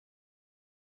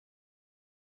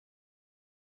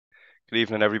Good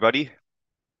evening, everybody.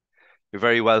 You're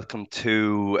very welcome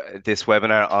to this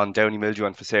webinar on Downy Mildew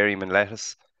and Fusarium in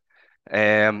lettuce.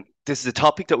 This is a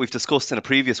topic that we've discussed in a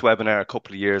previous webinar a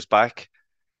couple of years back,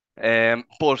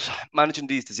 but managing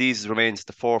these diseases remains at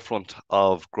the forefront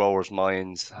of growers'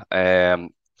 minds.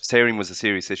 Fusarium was a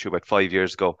serious issue about 5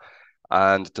 years ago,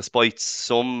 and despite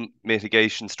some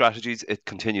mitigation strategies, it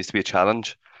continues to be a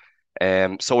challenge.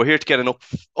 So we're here to get an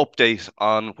update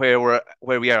on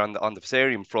where we are on the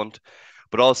Fusarium front,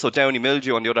 but also Downy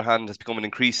mildew, on the other hand, has become an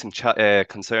increasing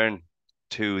concern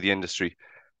to the industry,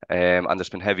 and there's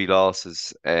been heavy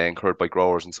losses incurred by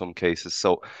growers in some cases.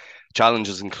 So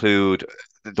challenges include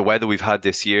the weather we've had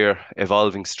this year,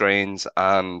 evolving strains,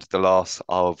 and the loss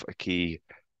of a key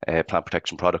plant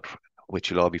protection product, which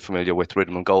you'll all be familiar with,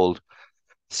 Rhythm and Gold.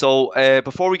 So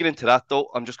before we get into that, though,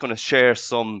 I'm just going to share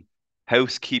some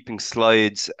housekeeping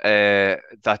slides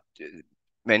that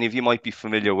many of you might be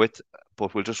familiar with,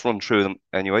 but we'll just run through them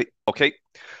anyway. Okay,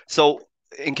 so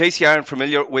in case you aren't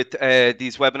familiar with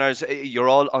these webinars, you're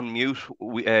all on mute.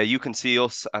 You can see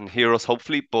us and hear us,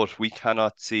 hopefully, but we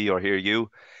cannot see or hear you.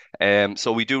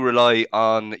 So we do rely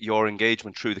on your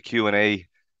engagement through the Q&A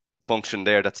function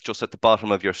there that's just at the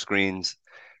bottom of your screens.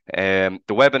 The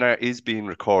webinar is being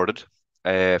recorded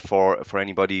for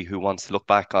anybody who wants to look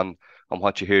back on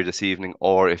what you hear this evening,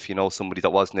 or if you know somebody that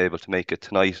wasn't able to make it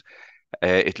tonight,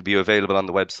 it'll be available on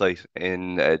the website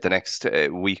in the next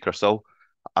week or so.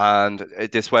 And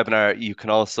this webinar, you can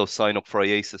also sign up for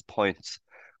IASIS points.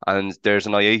 And there's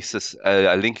an IASIS,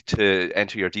 a link to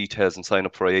enter your details and sign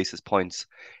up for IASIS points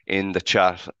in the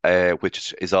chat,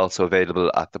 which is also available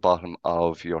at the bottom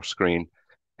of your screen.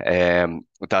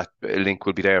 That link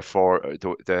will be there for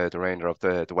the remainder of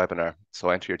the webinar. So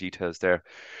enter your details there.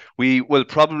 We will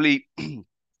probably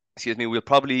excuse me, we'll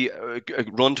probably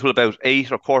run till about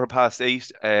 8 or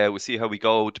 8:15. We'll see how we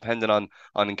go, depending on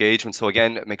engagement. So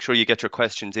again, make sure you get your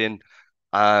questions in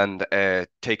and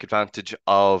take advantage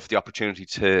of the opportunity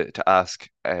to ask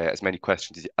as many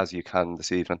questions as you can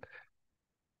this evening.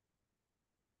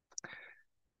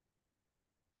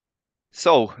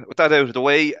 So with that out of the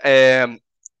way,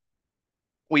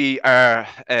 we are,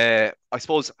 I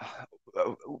suppose,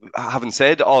 having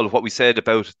said all of what we said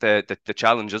about the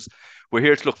challenges, we're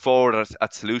here to look forward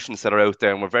at solutions that are out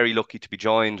there, and we're very lucky to be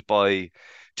joined by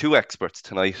two experts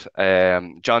tonight.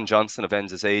 John Johnson of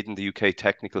Enza Zaden, the UK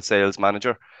Technical Sales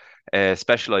Manager,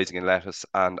 specialising in lettuce,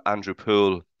 and Andrew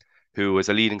Poole, who is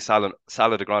a leading salad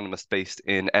agronomist based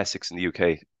in Essex in the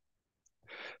UK.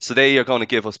 So they are going to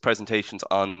give us presentations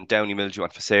on Downy mildew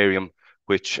and Fusarium,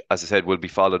 which, as I said, will be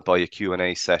followed by a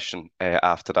Q&A session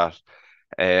after that.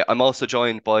 I'm also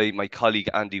joined by my colleague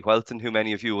Andy Welton, who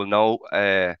many of you will know.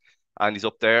 Andy's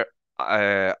up there,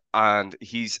 and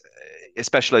he's a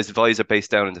specialised advisor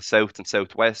based down in the south and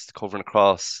southwest, covering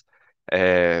across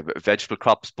vegetable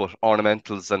crops, but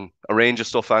ornamentals and a range of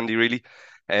stuff, Andy, really.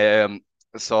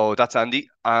 So that's Andy.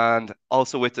 And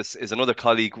also with us is another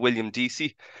colleague, William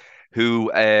Deasy, who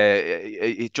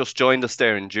he just joined us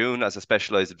there in June as a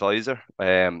specialised advisor.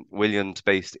 William's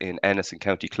based in Ennis in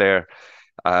County Clare,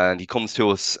 and he comes to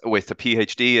us with a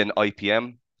PhD in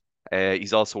IPM.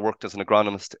 He's also worked as an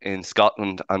agronomist in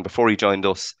Scotland, and before he joined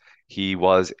us, he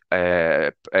was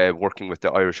working with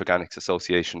the Irish Organics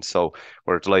Association. So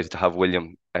we're delighted to have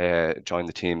William join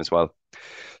the team as well.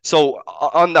 So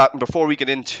on that, before we get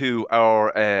into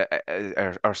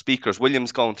our speakers,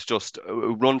 William's going to just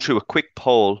run through a quick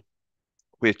poll,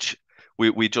 which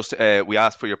we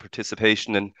asked for your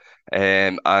participation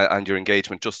and your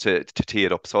engagement, just to tee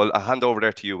it up. So I'll hand over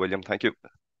there to you, William. Thank you.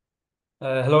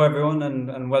 Hello, everyone,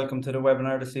 and welcome to the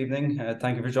webinar this evening.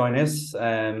 Thank you for joining us.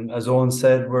 As Owen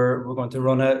said, we're going to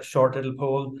run a short little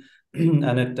poll,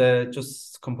 and it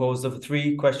just composed of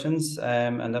 3 questions,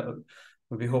 and that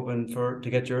we'll be hoping to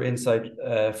get your insight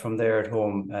from there at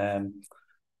home.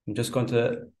 I'm just going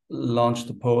to launch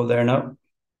the poll there now.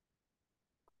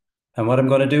 And what I'm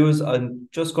going to do is I'm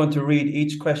just going to read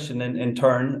each question in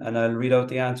turn, and I'll read out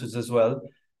the answers as well.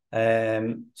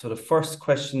 So the first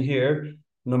question here,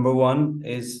 number 1,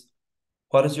 is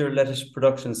what is your lettuce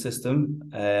production system?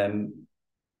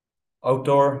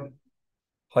 Outdoor,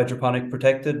 hydroponic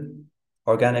protected,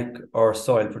 organic, or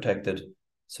soil protected?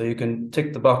 So you can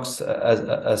tick the box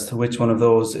as to which one of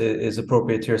those is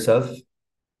appropriate to yourself.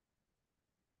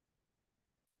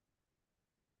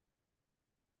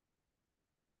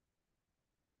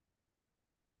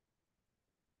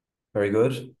 Very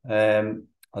good.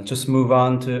 I'll just move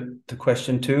on to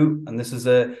question 2, and this is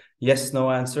a yes/no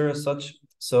answer as such.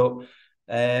 So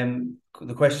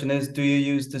the question is, do you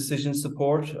use decision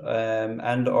support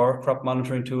and or crop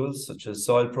monitoring tools such as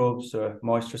soil probes or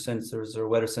moisture sensors or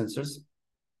weather sensors?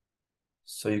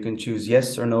 So you can choose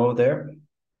yes or no there.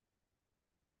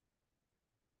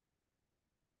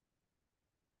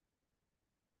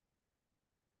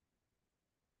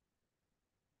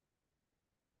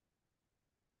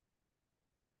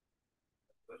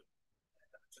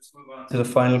 Just move on to the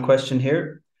final question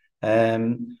here.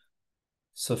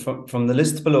 So from the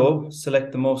list below,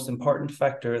 select the most important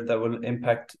factor that will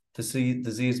impact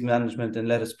disease management in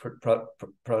lettuce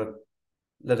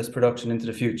lettuce production into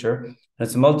the future. And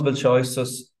it's a multiple choice, so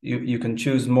you can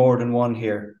choose more than one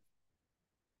here.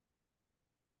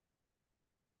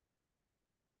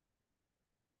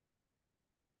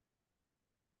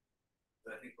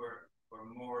 I think we're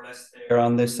more or less there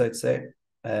on this, I'd say.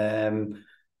 And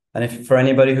if for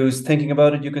anybody who's thinking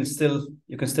about it, you can still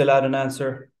add an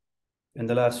answer in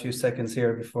the last few seconds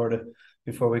here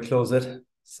before we close it.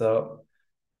 So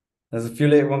there's a few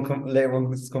late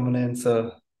ones coming in.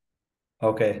 So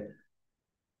okay,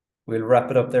 we'll wrap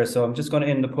it up there. So I'm just going to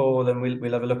end the poll, and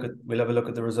we'll have a look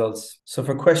at the results. So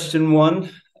for question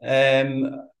one,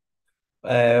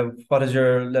 what is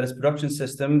your lettuce production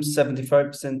system?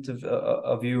 75%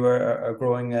 of you are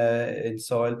growing in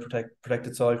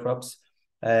protected soil crops.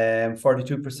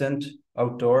 42%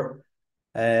 outdoor.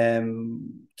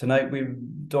 Tonight we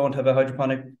don't have a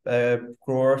hydroponic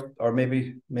grower, or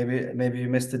maybe you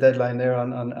missed the deadline there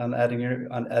on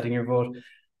adding your vote.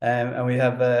 And we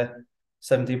have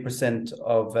 70%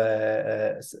 of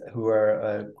who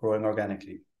are growing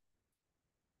organically.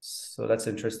 So that's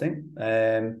interesting.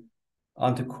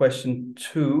 On to question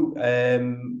two,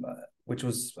 which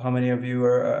was how many of you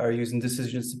are using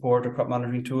decision support or crop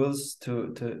monitoring tools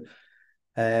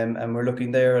and we're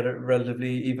looking there at a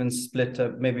relatively even split,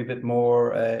 maybe a bit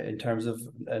more in terms of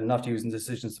not using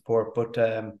decision support, but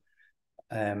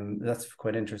that's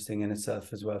quite interesting in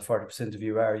itself as well. 40% of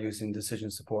you are using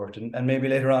decision support, and maybe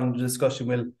later on in the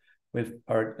discussion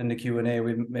or in the Q&A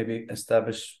we'll maybe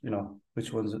establish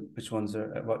which ones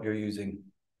are what you're using.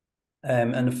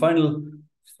 And the final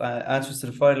answers to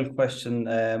the final question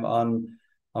on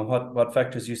what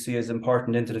factors you see as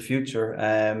important into the future.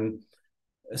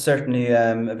 Certainly,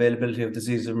 availability of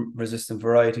disease-resistant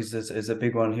varieties is a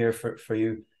big one here for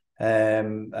you,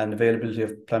 and availability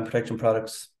of plant protection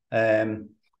products, and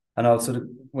also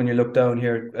when you look down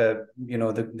here,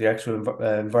 the actual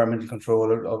environmental control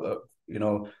of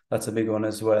that's a big one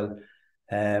as well,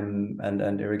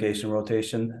 and irrigation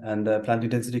rotation and planting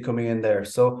density coming in there.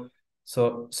 So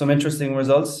some interesting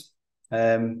results.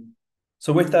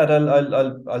 So with that,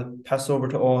 I'll pass over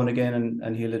to Owen again,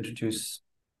 and he'll introduce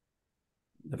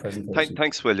the presentation.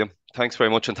 Thanks, William. Thanks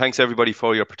very much, and thanks everybody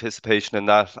for your participation in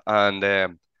that.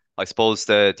 And I suppose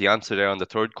the answer there on the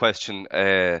third question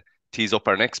tees up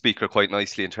our next speaker quite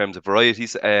nicely in terms of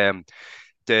varieties. John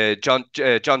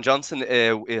Johnson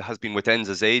has been with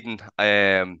Enza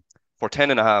Zaden for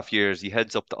 10.5 years. He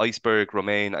heads up the iceberg,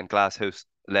 romaine, and glasshouse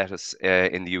lettuce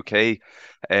in the UK.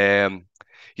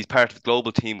 He's part of the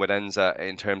global team with Enza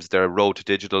in terms of their road to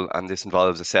digital, and this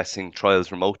involves assessing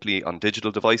trials remotely on digital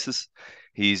devices.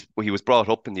 He was brought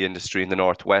up in the industry in the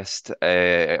northwest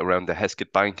around the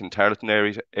Heskett Bank and Tarleton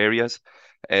areas,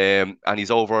 and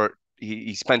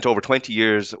he spent over 20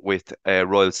 years with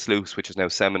Royal Sluice, which is now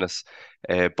Seminis,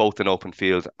 both in open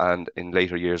field and in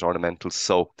later years ornamentals.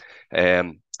 So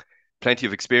plenty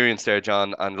of experience there,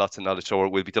 John, and lots of knowledge. So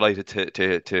we'll be delighted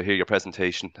to hear your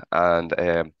presentation. And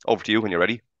over to you when you're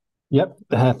ready. Yep.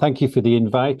 Thank you for the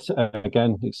invite.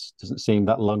 Again, it doesn't seem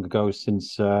that long ago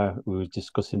since we were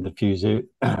discussing the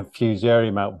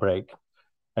Fusarium outbreak.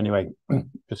 Anyway,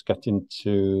 just getting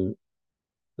to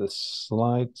the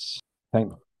slides.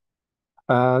 Thanks.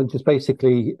 Just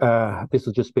basically, this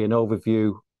will just be an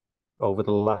overview over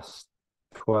the last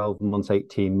 12 months,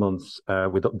 18 months,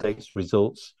 with updates,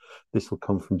 results. This will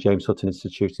come from James Hutton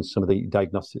Institute and some of the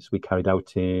diagnostics we carried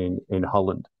out in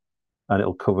Holland. And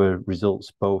it'll cover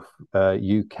results both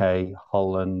UK,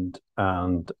 Holland,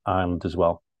 and Ireland as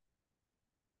well.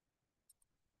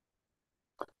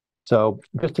 So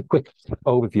just a quick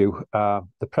overview.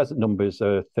 The present numbers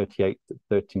are 38,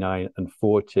 39, and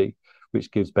 40,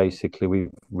 which gives basically,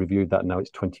 we've reviewed that now,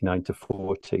 it's 29 to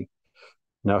 40.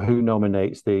 Now, who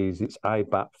nominates these? It's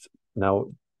IBAPT. Now,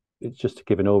 it's just to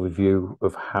give an overview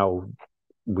of how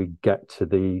we get to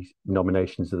the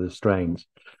nominations of the strains.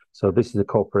 So this is a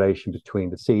cooperation between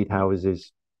the seed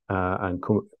houses and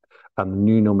the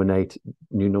new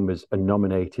numbers are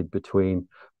nominated between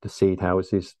the seed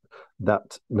houses.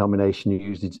 That nomination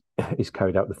usually is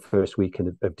carried out the first week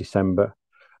of December.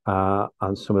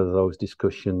 And some of those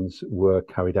discussions were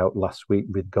carried out last week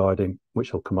regarding,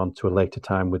 which I'll come on to a later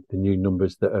time, with the new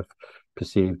numbers that have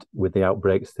perceived with the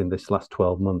outbreaks in this last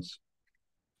 12 months.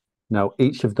 Now,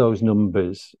 each of those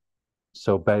numbers,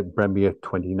 so Bremia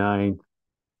 29,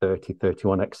 30,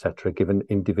 31, etc., given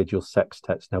individual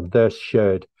sextets. Now, they're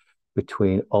shared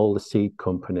between all the seed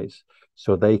companies,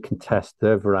 so they can test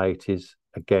their varieties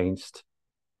against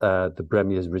the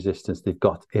Bremia's resistance they've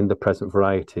got in the present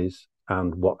varieties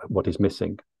and what is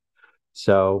missing.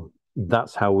 So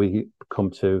that's how we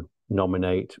come to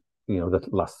nominate, the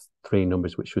last three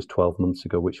numbers, which was 12 months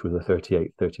ago, which were the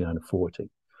 38, 39, and 40.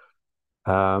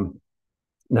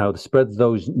 Now, the spread of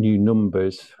those new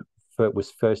numbers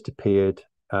was first appeared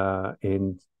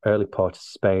in early part of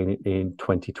Spain in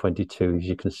 2022, as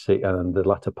you can see, and the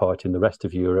latter part in the rest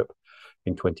of Europe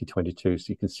in 2022. So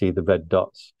you can see the red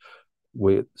dots.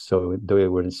 So they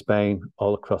were in Spain,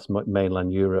 all across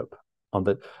mainland Europe,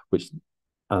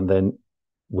 and then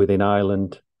within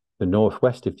Ireland, the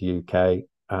northwest of the UK,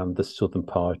 and the southern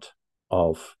part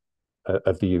of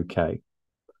the UK.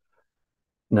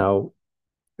 Now,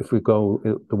 if we go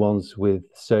the ones with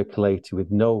circulated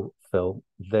with no fill,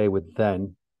 they were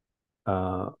then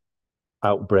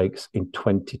outbreaks in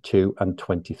 22 and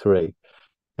 23.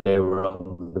 They were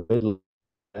on the middle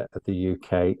of the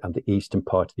UK and the eastern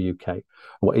part of the UK. And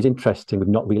what is interesting, we've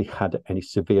not really had any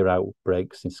severe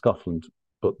outbreaks in Scotland,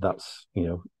 but that's,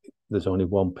 there's only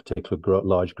one particular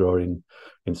large grower in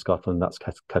Scotland, that's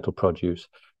kettle produce.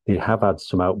 They have had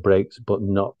some outbreaks, but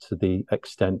not to the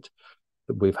extent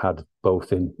that we've had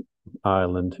both in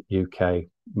Ireland, UK,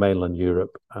 mainland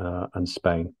Europe, and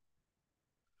Spain.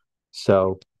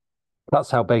 So that's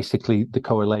how basically the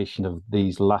correlation of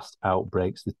these last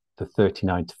outbreaks, the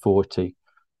 39 to 40,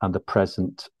 and the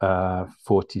present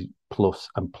 40 plus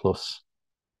and plus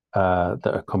that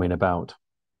are coming about.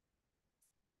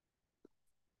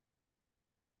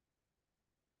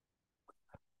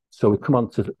 So we come on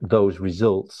to those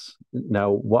results.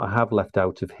 Now, what I have left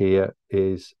out of here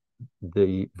is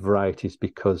the varieties,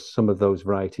 because some of those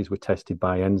varieties were tested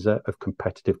by Enza of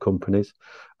competitive companies,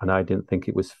 and I didn't think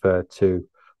it was fair to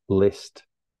list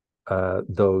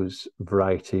those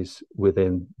varieties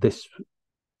within this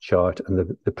chart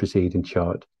and the preceding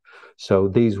chart. So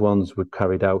these ones were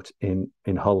carried out in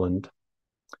Holland,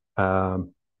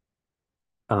 and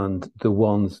the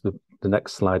ones the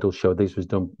next slide will show, these was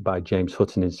done by James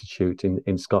Hutton Institute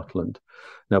in Scotland.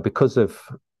 Now, because of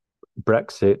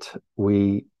Brexit,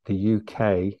 the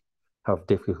UK have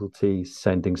difficulty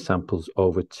sending samples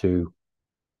over to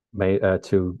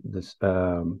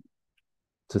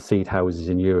seed houses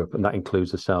in Europe, and that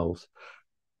includes ourselves.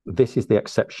 This is the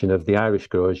exception of the Irish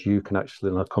growers. You can actually,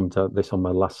 and I'll come to this on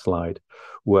my last slide,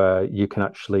 where you can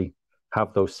actually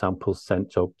have those samples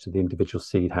sent up to the individual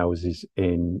seed houses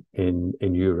in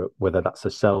Europe, whether that's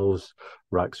ourselves,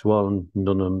 Rex One,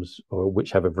 Nunhams, or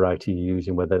whichever variety you're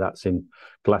using, whether that's in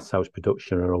glasshouse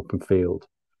production or open field.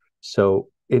 So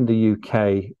in the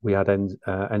UK, we had Enza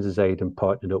Zaden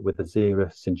partnered up with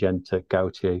Azira, Syngenta,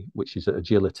 Gautier, which is at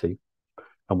Agility.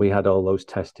 And we had all those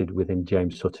tested within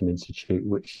James Hutton Institute,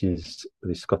 which is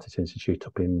the Scottish Institute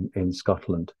up in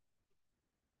Scotland.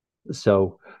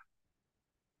 So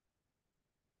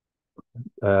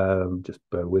just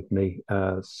bear with me.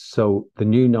 So the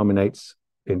new nominates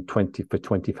for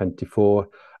 2024.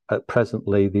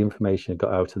 Presently, the information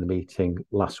got out of the meeting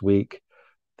last week.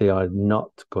 They are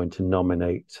not going to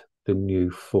nominate the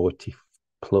new 40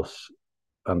 plus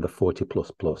and the 40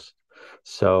 plus plus.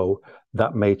 So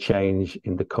that may change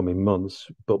in the coming months,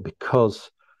 but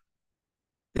because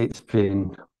it's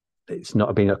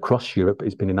not been across Europe,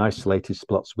 it's been in isolated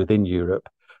spots within Europe,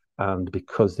 and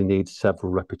because they need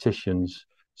several repetitions,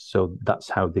 so that's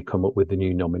how they come up with the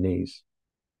new nominees.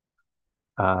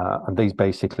 And these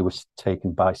basically were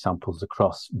taken by samples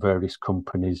across various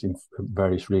companies in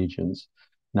various regions.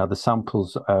 Now, the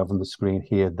samples on the screen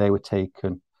here, they were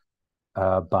taken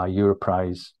by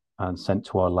Europrise and sent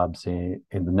to our labs in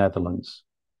the Netherlands.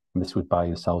 And this was by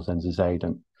yourselves, Enza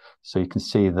Zaden. So you can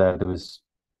see there was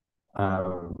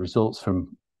results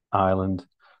from Ireland,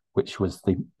 which was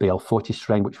the BL40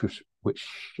 strain, which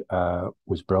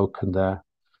was broken there.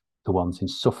 The ones in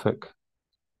Suffolk,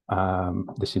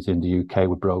 this is in the UK,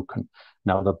 were broken.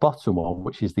 Now, the bottom one,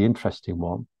 which is the interesting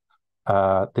one,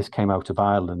 this came out of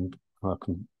Ireland.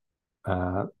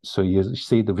 So you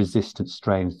see the resistant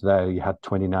strains there. You had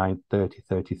 29, 30,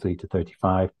 33 to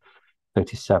 35,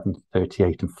 37,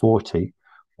 38, and 40.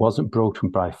 Wasn't broken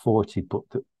by 40, but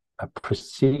a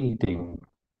preceding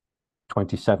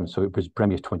 27. So it was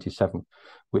Bremia 27,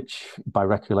 which by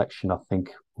recollection, I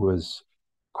think was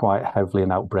quite heavily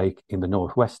an outbreak in the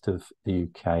northwest of the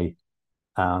UK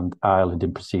and Ireland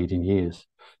in preceding years.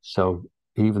 So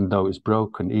even though it was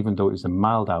broken, even though it was a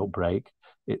mild outbreak,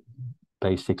 it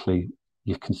basically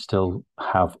you can still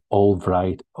have old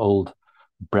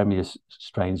Bremia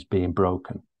strains being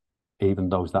broken, even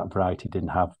though that variety didn't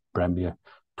have Bremia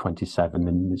 27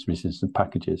 in its resistant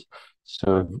packages.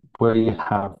 So where you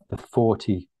have the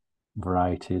 40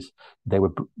 varieties, they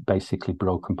were basically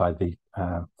broken by the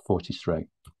 40 strain.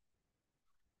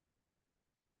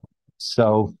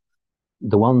 So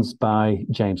the ones by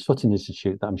James Sutton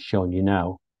Institute that I'm showing you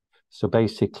now, so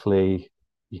basically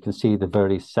you can see the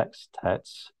various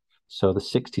sextets. So the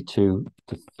 62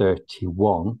 to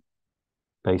 31,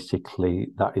 basically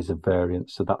that is a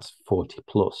variant, so that's 40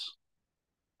 plus.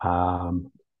 And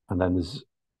then there's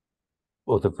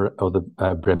other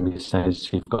Bremia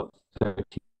strains, you've got 30,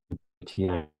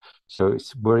 38. So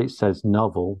it's where it says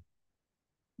novel,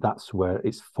 that's where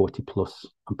it's 40 plus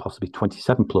and possibly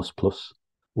 27 plus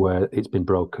where it's been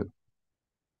broken.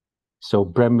 So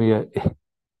Bremia,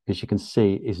 as you can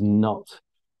see, is not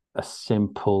as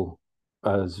simple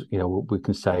as, you know, we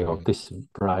can say, oh, this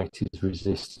variety is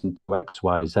resistant to X,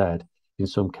 Y, Z. In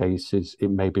some cases, it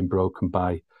may have been broken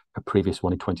by a previous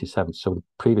one in 27. So the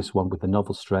previous one with the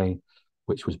novel strain,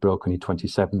 which was broken in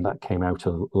 27, that came out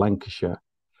of Lancashire,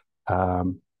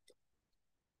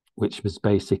 which was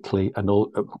basically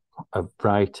a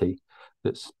variety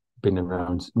that's been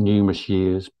around numerous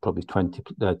years, probably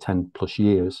 10 plus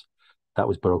years, that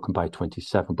was broken by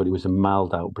 27, but it was a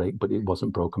mild outbreak, but it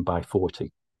wasn't broken by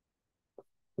 40.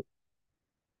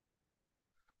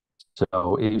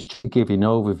 So it was to give you an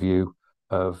overview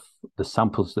of the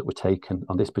samples that were taken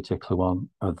on this particular one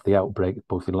of the outbreak,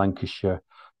 both in Lancashire,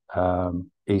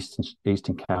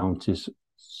 eastern counties,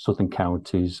 southern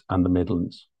counties, and the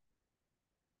Midlands.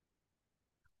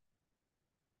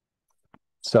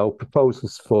 So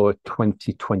proposals for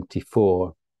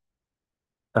 2024,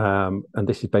 and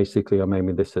this is basically, I'm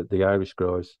aiming this at the Irish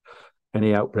growers.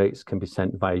 Any outbreaks can be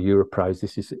sent via Europrise.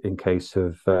 This is in case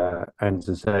of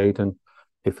Enza Zaden.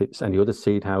 If it's any other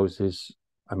seed houses,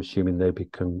 I'm assuming they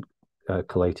become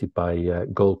collated by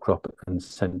Goldcrop and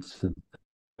sent to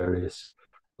various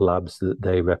labs that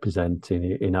they represent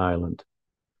in Ireland.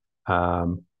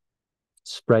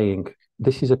 Spraying.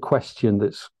 This is a question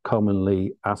that's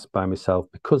commonly asked by myself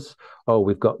because, oh,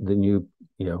 we've got the new,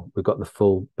 you know, we've got the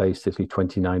full basically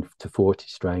 29 to 40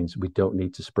 strains. We don't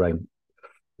need to spray.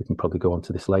 We can probably go on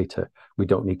to this later. We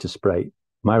don't need to spray.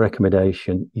 My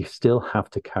recommendation, you still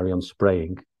have to carry on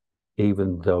spraying,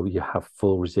 even though you have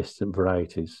full resistant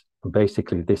varieties. And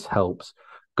basically this helps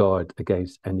guard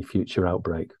against any future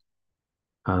outbreak.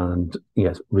 And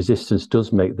yes, resistance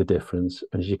does make the difference.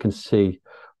 As you can see,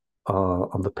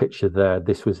 on the picture there,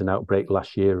 this was an outbreak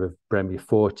last year of Bremia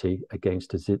 40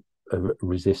 against a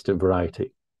resistant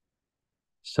variety.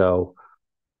 So,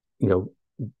 you know,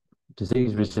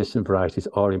 disease-resistant varieties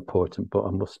are important, but I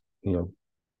must, you know,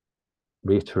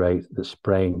 reiterate that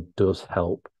spraying does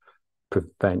help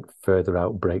prevent further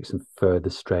outbreaks and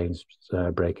further strains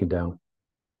breaking down.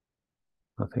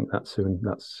 I think that's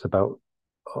about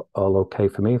all okay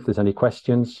for me. If there's any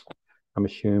questions, I'm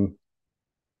assuming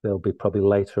they'll be probably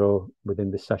later or within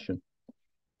this session.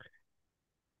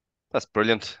 That's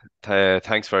brilliant.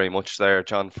 Thanks very much there,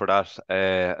 John, for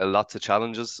that. Lots of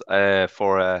challenges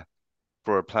for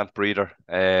a plant breeder.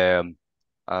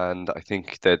 And I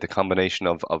think the combination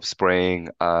of spraying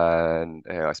and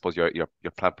I suppose your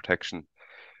plant protection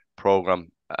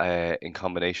program in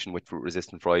combination with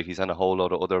resistant varieties and a whole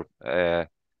lot of other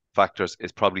factors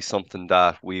is probably something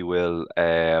that we'll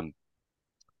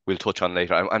touch on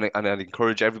later. And I'd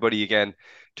encourage everybody again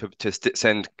to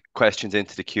send questions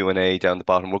into the Q&A down the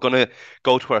bottom. We're going to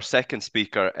go to our second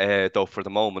speaker though for the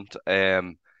moment.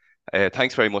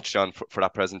 Thanks very much, John, for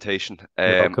that presentation.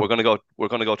 We're going to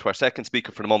go to our second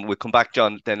speaker for the moment. We'll come back,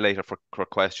 John, then later for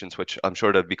questions, which I'm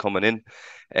sure they'll be coming in.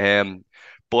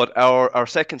 But our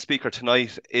second speaker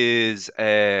tonight is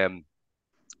Andrew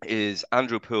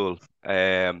Poole.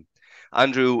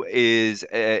 Andrew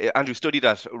studied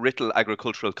at Writtle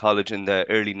Agricultural College in the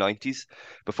early 90s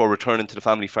before returning to the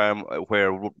family farm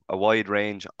where a wide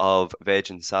range of veg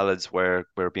and salads were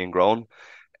being grown.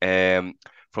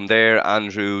 From there,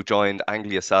 Andrew joined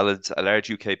Anglia Salads, a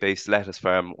large UK-based lettuce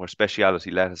farm where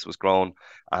specialty lettuce was grown,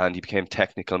 and he became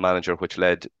technical manager, which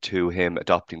led to him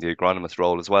adopting the agronomist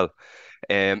role as well.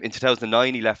 In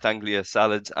 2009, he left Anglia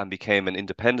Salads and became an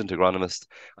independent agronomist,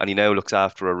 and he now looks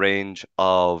after a range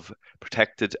of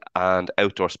protected and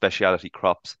outdoor specialty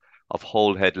crops of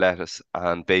whole head lettuce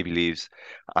and baby leaves,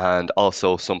 and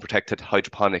also some protected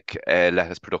hydroponic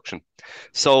lettuce production.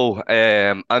 So,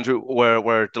 Andrew,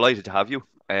 we're delighted to have you,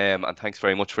 and thanks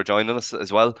very much for joining us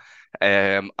as well.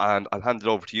 And I'll hand it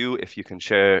over to you if you can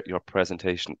share your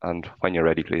presentation and when you're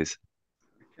ready, please.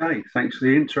 Okay, thanks for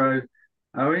the intro,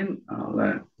 Owen,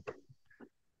 I'll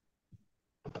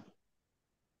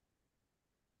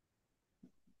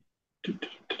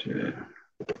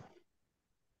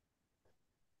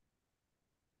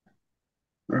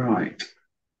right.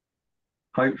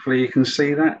 Hopefully you can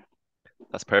see that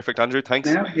That's perfect, Andrew. Thanks.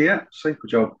 now. Yeah, super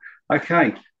job.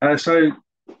 Okay, so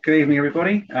good evening,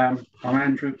 everybody. I'm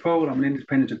Andrew Poole. I'm an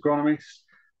independent agronomist.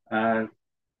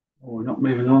 We're not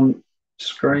moving on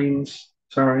screens.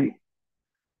 Sorry.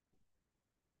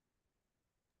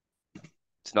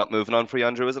 It's not moving on for you,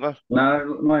 Andrew, isn't it? No, at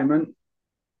the moment.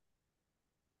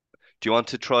 Do you want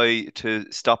to try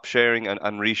to stop sharing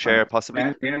and reshare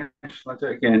possibly? Yeah, shall I do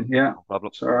it again? Yeah, No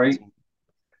problem. sorry.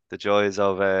 The joys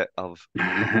of webinars.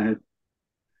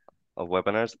 No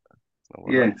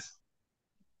bother. Yes,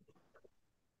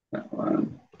 that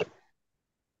one.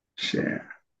 Share.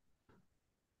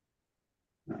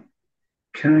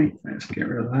 Okay, let's get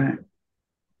rid of that.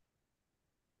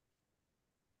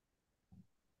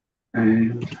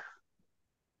 And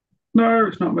no,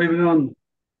 it's not moving on.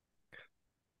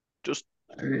 Just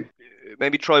Okay.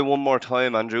 maybe try one more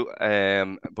time, Andrew.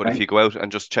 But if you go out and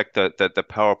just check the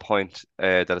PowerPoint,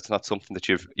 that it's not something that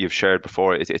you've shared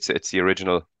before. It's the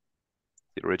original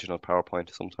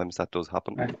PowerPoint. Sometimes that does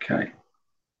happen. Okay.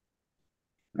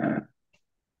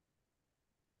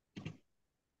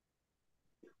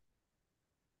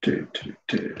 Do.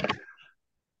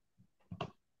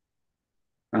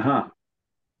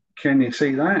 Can you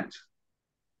see that?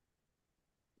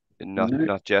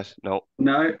 Not yet. No.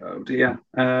 No. Oh dear.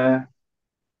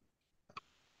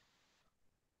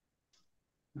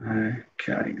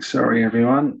 Okay. Sorry,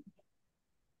 everyone.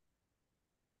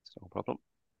 No problem.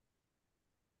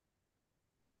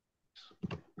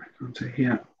 Back onto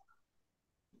here.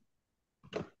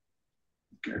 Go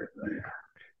there.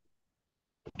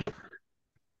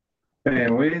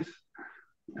 Bear with.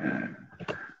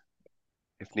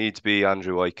 If needs be,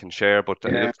 Andrew, I can share. But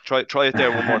Yeah. try it there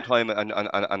one more time,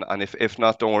 and if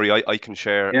not, don't worry, I can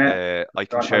share. Yeah. I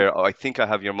can share. I think I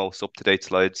have your most up to date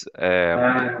slides.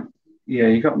 Yeah,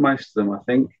 you got most of them, I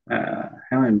think.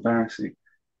 How embarrassing.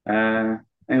 Hang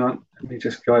on, let me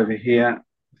just go over here.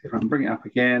 See if I can bring it up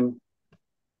again.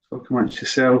 Talk amongst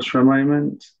yourselves for a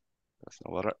moment. That's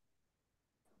not what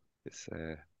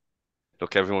it.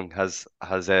 Look, everyone has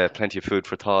plenty of food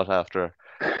for thought after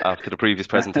the previous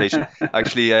presentation.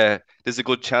 Actually, there's a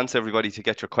good chance, everybody, to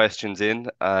get your questions in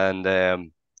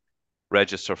and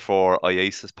register for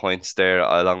IASIS points there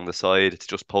along the side. It's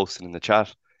just posted in the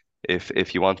chat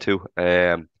if you want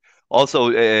to.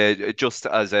 Also, just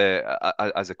as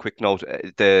a quick note,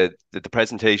 the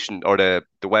presentation or the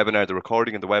webinar, the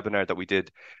recording of the webinar that we did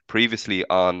previously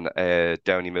on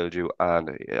downy mildew, and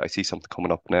I see something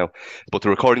coming up now, but the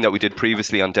recording that we did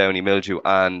previously on downy mildew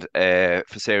and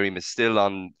Fusarium is still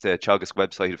on the Teagasc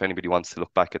website if anybody wants to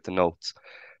look back at the notes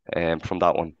from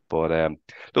that one. But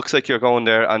looks like you're going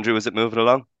there, Andrew. Is it moving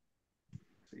along?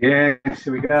 Yes,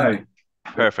 here we go.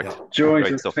 Perfect. Joys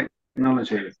Great of stuff.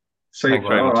 technology. Thanks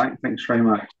very much. All right, thanks very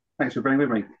much. Thanks for being with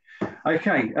me.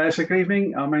 Okay, so good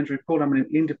evening. I'm Andrew Poole. I'm an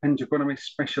independent agronomist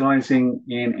specialising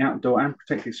in outdoor and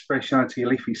protected specialty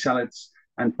leafy salads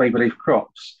and baby leaf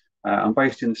crops. I'm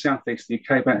based in the southeast of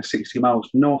the UK, about 60 miles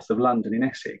north of London in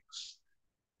Essex.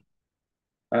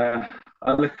 I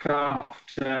look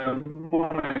after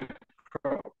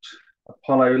monocropped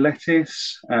Apollo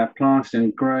lettuce, planted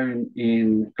and grown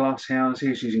in glass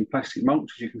houses using plastic mulch,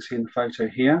 as you can see in the photo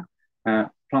here.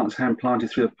 Plants hand planted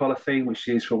through the polythene, which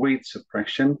is used for weed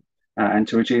suppression and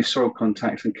to reduce soil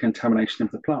contact and contamination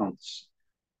of the plants.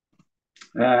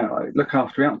 I look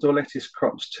after outdoor lettuce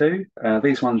crops too.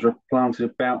 These ones are planted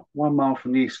about 1 mile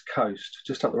from the east coast,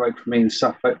 just up the road from me in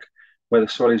Suffolk, where the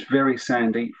soil is very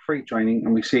sandy, free draining,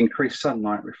 and we see increased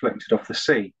sunlight reflected off the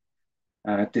sea.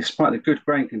 Despite the good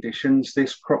growing conditions,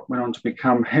 this crop went on to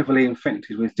become heavily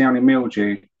infected with downy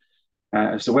mildew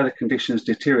as the weather conditions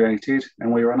deteriorated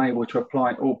and we were unable to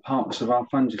apply all parts of our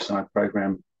fungicide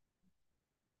program.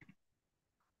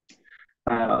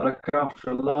 I look after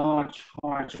a large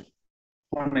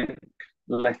hydroponic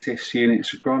lettuce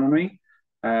units agronomy.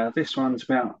 This one's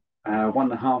about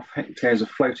 1.5 hectares of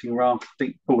floating raft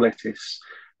deep pool lettuce,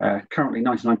 currently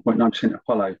 99.9%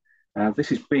 Apollo.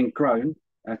 This is being grown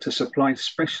to supply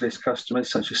specialist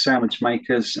customers such as sandwich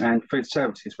makers and food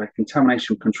services where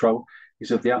contamination control is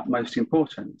of the utmost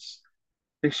importance.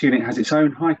 This unit has its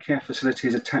own high care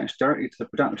facilities attached directly to the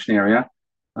production area,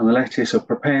 and the lettuce are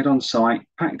prepared on site,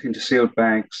 packed into sealed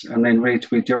bags, and then ready to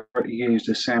be directly used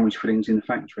as sandwich fillings in the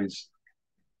factories.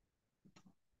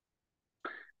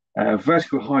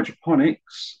 Vertical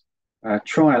hydroponics,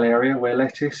 trial area where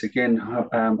lettuce, again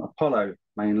Apollo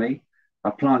mainly,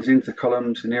 are planted into the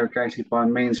columns and irrigated by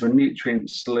means of a nutrient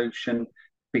solution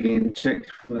being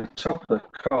injected from the top of the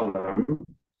column,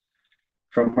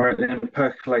 from where it then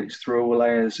percolates through all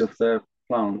layers of the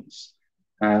plants.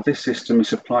 This system is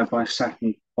supplied by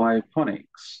Satin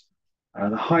Bioponics.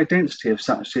 The high density of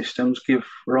such systems give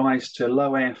rise to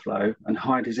low airflow and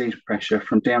high disease pressure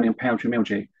from downy and powdery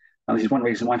mildew. And this is one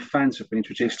reason why fans have been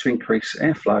introduced to increase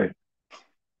airflow.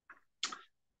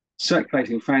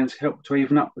 Circulating fans help to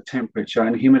even up the temperature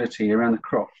and humidity around the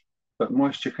crop, but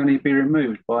moisture can only be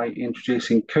removed by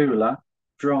introducing cooler,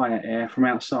 drier air from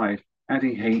outside,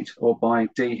 adding heat, or by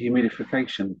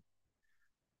dehumidification.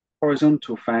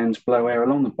 Horizontal fans blow air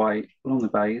along the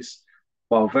bays,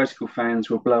 while vertical fans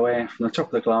will blow air from the top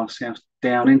of the glasshouse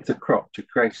down into the crop to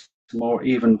create a more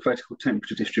even vertical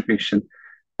temperature distribution,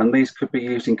 and these could be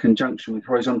used in conjunction with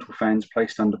horizontal fans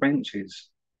placed under benches.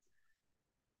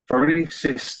 For any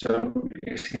system,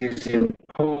 it is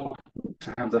important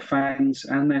to have the fans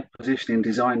and their positioning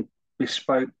design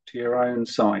bespoke to your own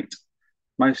site.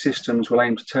 Most systems will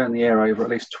aim to turn the air over at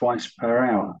least twice per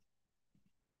hour.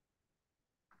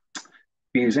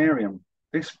 Fusarium.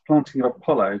 This planting of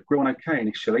Apollo grew on okay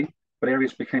initially, but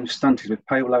areas became stunted with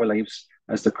pale lower leaves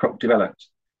as the crop developed.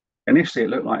 Initially, it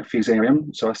looked like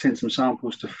Fusarium, so I sent some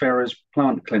samples to Ferrer's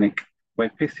plant clinic,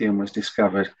 where Pythium was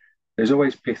discovered. There's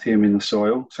always Pythium in the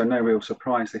soil, so no real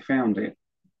surprise they found it.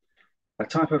 A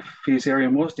type of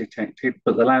Fusarium was detected,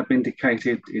 but the lab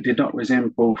indicated it did not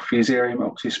resemble Fusarium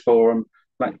oxysporum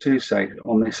lactuceae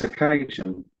on this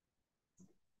occasion.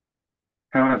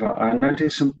 However, I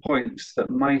noticed some points that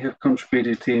may have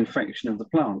contributed to the infection of the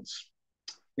plants.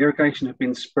 Irrigation had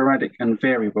been sporadic and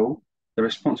variable. The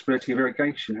responsibility of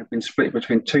irrigation had been split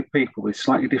between two people with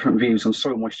slightly different views on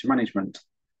soil moisture management.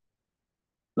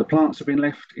 The plants had been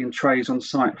left in trays on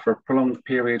site for a prolonged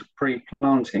period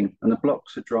pre-planting, and the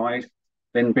blocks had dried,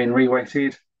 then been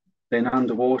re-wetted, then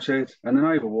underwatered, and then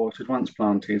overwatered once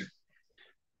planted.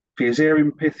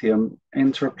 Fusarium Pythium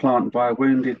enter a plant via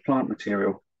wounded plant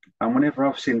material, and whenever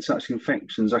I've seen such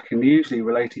infections, I can usually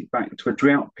relate it back to a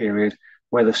drought period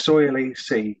where the soil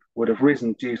EC would have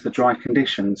risen due to the dry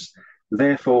conditions,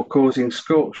 therefore causing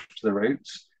scorch to the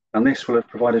roots, and this will have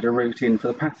provided a route in for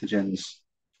the pathogens.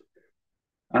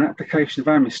 An application of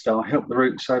Amistar helped the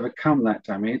roots overcome that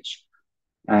damage,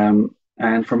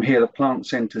 and from here the plant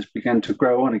centres began to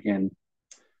grow on again.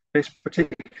 This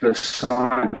particular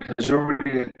site has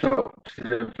already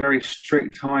adopted a very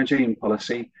strict hygiene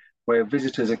policy where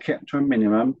visitors are kept to a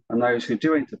minimum and those who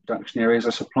do enter production areas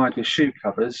are supplied with shoe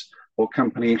covers or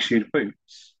company-issued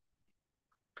boots.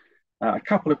 A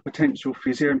couple of potential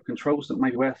Fusarium controls that may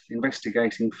be worth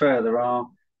investigating further are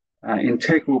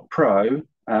Integral Pro,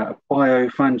 a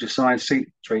biofungicide seed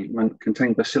treatment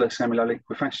containing Bacillus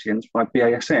amyloliquefaciens by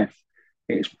BASF.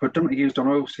 It's predominantly used on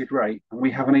oilseed rape, and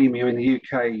we have an EMU in the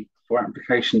UK for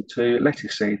application to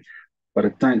lettuce seed, but I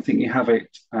don't think you have it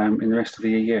in the rest of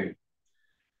the EU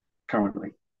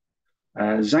currently.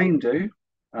 Zaindu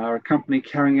are a company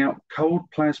carrying out cold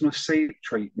plasma seed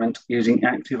treatment using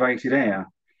activated air.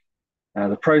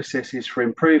 The process is for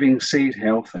improving seed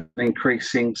health and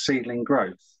increasing seedling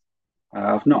growth.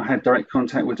 I've not had direct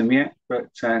contact with them yet, but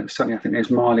certainly I think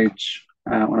there's mileage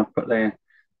when I put their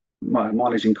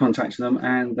mileage in contacting them,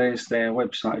 and there's their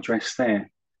website address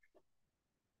there.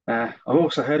 I've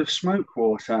also heard of smoke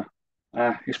water.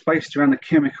 It's based around the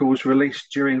chemicals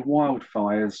released during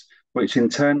wildfires, which in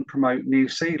turn promote new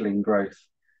seedling growth.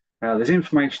 There's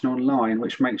information online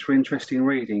which makes for interesting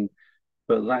reading,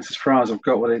 but that's as far as I've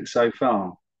got with it so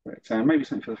far. But maybe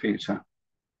something for the future.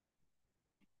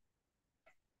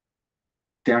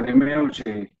 Downy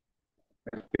mildew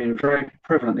has been very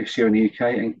prevalent this year in the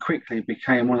UK and quickly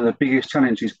became one of the biggest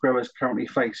challenges growers currently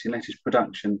face in lettuce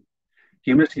production.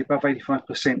 Humidity above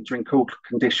 85% during cool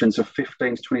conditions of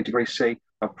 15 to 20 degrees C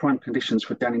are prime conditions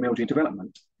for downy mildew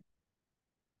development.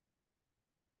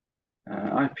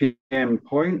 IPM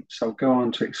points, I'll go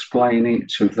on to explain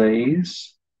each of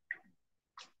these.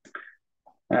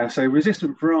 So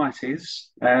resistant varieties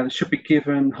should be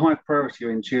given high priority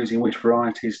when choosing which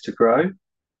varieties to grow.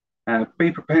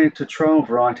 Be prepared to trial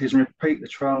varieties and repeat the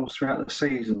trials throughout the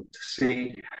season to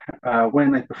see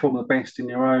when they perform the best in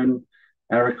your own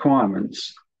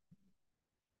requirements.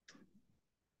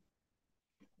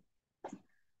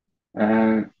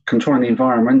 Controlling the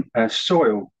environment,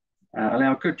 soil.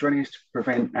 Allow good drainage to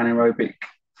prevent anaerobic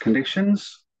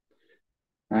conditions.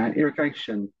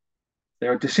 Irrigation.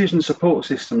 There are decision support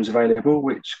systems available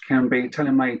which can be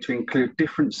tailor-made to include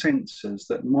different sensors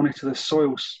that monitor the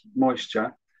soil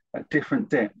moisture at different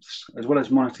depths, as well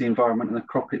as monitor the environment and the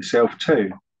crop itself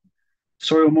too.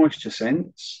 Soil moisture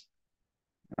sense.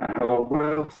 have a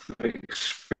wealth of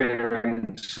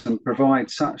experience and provide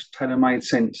such tailor-made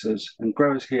sensors, and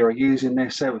growers here are using their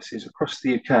services across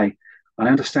the UK. I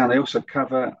understand they also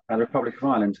cover the Republic of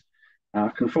Ireland. I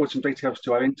can forward some details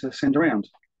to Owen to send around.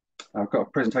 I've got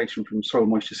a presentation from Soil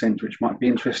Moisture Centre which might be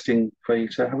interesting for you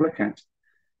to have a look at.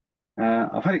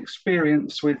 I've had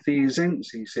experience with the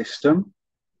Zensi system,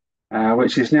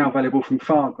 which is now available from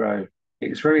Fargrow.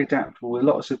 It's very adaptable with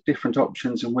lots of different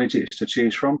options and widgets to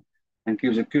choose from, and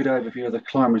gives a good overview of the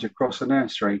climate across the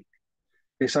nursery.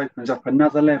 This opens up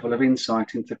another level of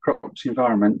insight into the crop's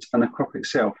environment and the crop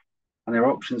itself, and there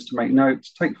are options to make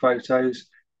notes, take photos,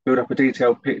 build up a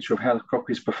detailed picture of how the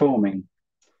crop is performing.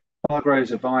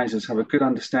 Fargrow's advisors have a good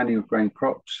understanding of grain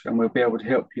crops and will be able to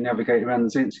help you navigate around the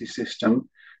Zensi system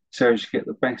so as you get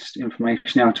the best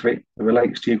information out of it that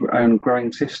relates to your own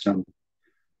growing system.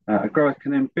 A grower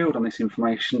can then build on this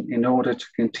information in order to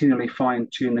continually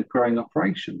fine-tune the growing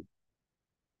operation.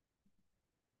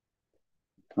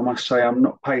 I must say I'm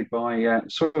not paid by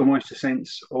Soil Moisture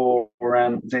Sense or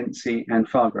Zensi and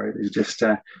Fargrow. These are just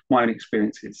my own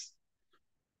experiences.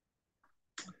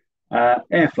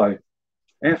 Airflow.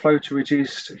 Airflow to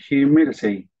reduce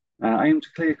humidity. Aim to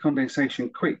clear condensation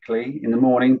quickly in the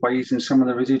morning by using some of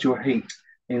the residual heat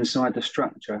inside the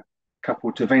structure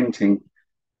coupled to venting.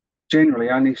 Generally,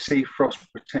 I only see frost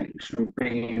protection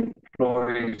being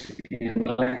employed in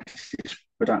lettuce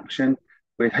production,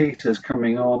 with heaters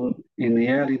coming on in the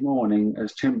early morning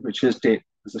as temperatures dip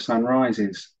as the sun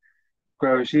rises.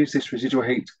 Growers use this residual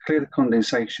heat to clear the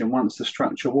condensation once the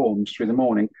structure warms through the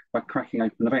morning by cracking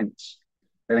open the vents.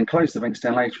 They then close the vents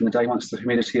down later in the day once the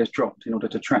humidity has dropped in order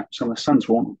to trap some of the sun's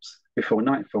warmth before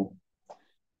nightfall.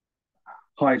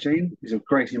 Hygiene is of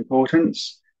great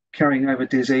importance. Carrying over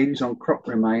disease on crop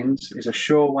remains is a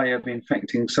sure way of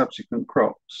infecting subsequent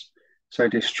crops, so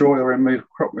destroy or remove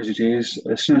crop residues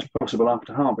as soon as possible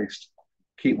after harvest.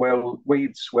 Keep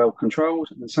weeds well controlled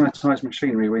and sanitize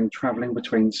machinery when travelling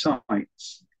between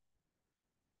sites.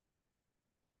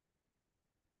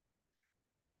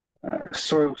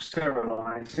 Soil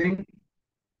sterilising.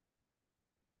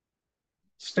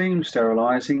 Steam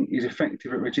sterilising is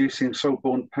effective at reducing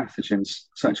soil-borne pathogens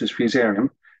such as Fusarium,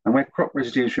 and where crop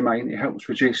residues remain, it helps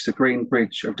reduce the green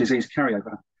bridge of disease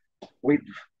carryover. Weed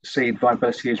seed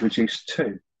viability is reduced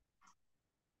too.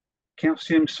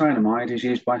 Calcium cyanamide is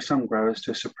used by some growers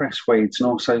to suppress weeds and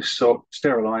also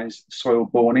sterilise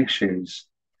soil-borne issues.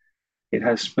 It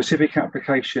has specific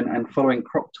application and following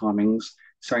crop timings,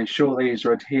 so ensure these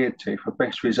are adhered to for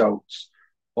best results,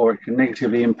 or it can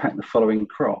negatively impact the following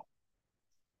crop.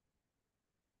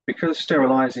 Because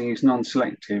sterilising is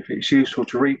non-selective, it's useful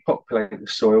to repopulate the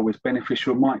soil with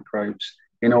beneficial microbes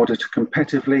in order to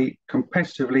competitively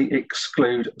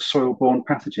exclude soil-borne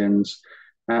pathogens.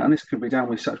 And this can be done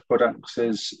with such products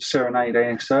as Serenade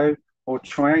ASO or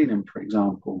Trianum, for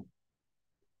example.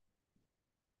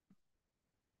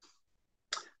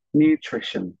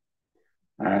 Nutrition.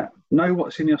 Know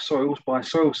what's in your soils by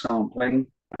soil sampling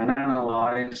and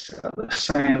analyse at the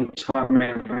same time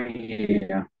every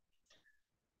year.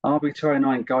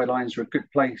 RB209 guidelines are a good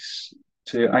place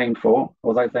to aim for,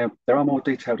 although there are more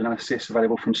detailed analysis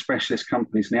available from specialist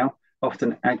companies now.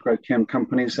 Often agrochem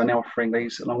companies are now offering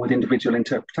these along with individual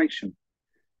interpretation.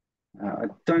 I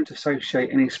don't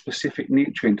associate any specific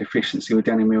nutrient deficiency with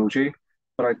Downy mildew,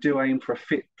 but I do aim for a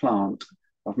fit plant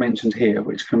I've mentioned here,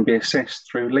 which can be assessed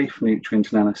through leaf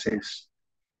nutrient analysis.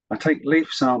 I take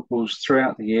leaf samples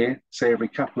throughout the year, say every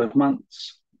couple of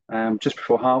months, just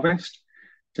before harvest,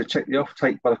 to check the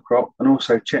offtake by the crop and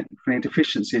also check for any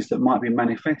deficiencies that might be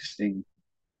manifesting.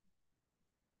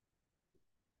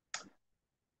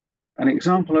 An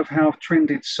example of how I've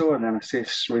trended soil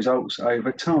analysis results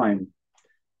over time.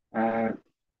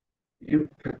 In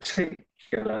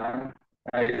particular,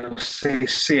 you'll see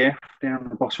CF down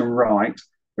the bottom right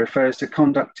refers to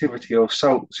conductivity or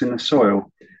salts in the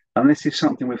soil. And this is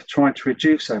something we've tried to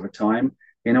reduce over time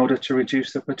in order to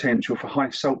reduce the potential for high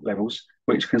salt levels,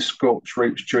 which can scorch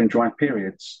roots during dry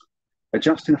periods.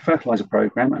 Adjusting the fertiliser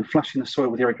programme and flushing the soil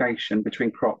with irrigation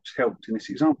between crops helped in this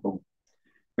example.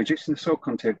 Reducing the soil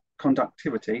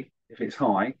conductivity, if it's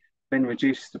high, then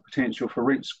reduces the potential for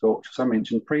root scorch, as I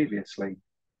mentioned previously.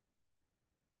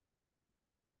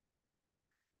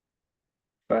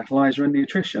 Fertiliser and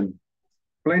nutrition.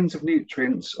 Blends of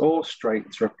nutrients or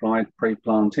straights are applied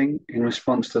pre-planting in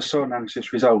response to soil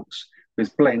analysis results,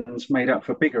 with blends made up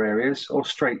for bigger areas or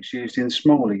straights used in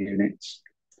smaller units.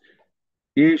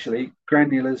 Usually,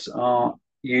 granulars are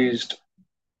used,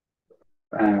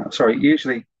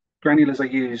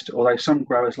 although some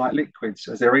growers like liquids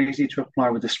as they're easy to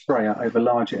apply with the sprayer over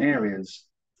larger areas.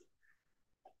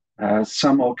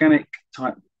 Some organic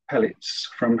type pellets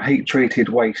from heat treated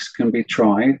waste can be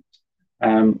tried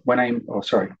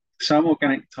some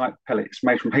organic type pellets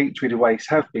made from heat treated waste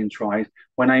have been tried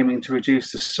when aiming to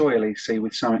reduce the soil EC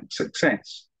with some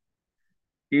success.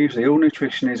 Usually all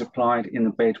nutrition is applied in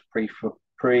the bed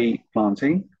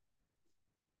pre-planting.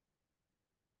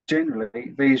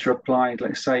 Generally, these are applied,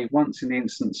 let's say, once in the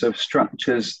instance of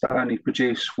structures that only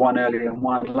produce one early and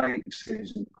one late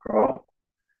season crop.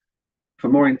 For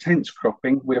more intense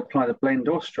cropping, we apply the blend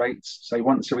or straights, say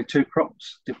once every 2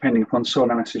 crops, depending upon soil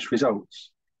analysis results.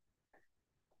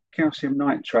 Calcium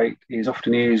nitrate is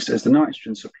often used as the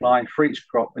nitrogen supply for each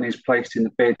crop and is placed in the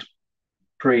bed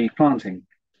pre-planting.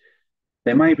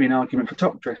 There may be an argument for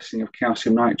top dressing of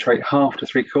calcium nitrate half to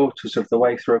 3/4 of the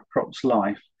way through a crop's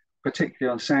life,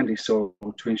 particularly on sandy soil,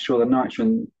 to ensure the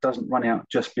nitrogen doesn't run out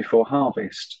just before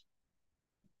harvest.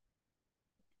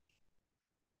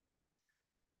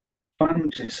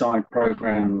 Fungicide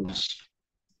programs.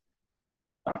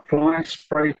 Apply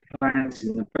spray plants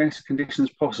in the best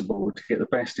conditions possible to get the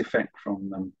best effect from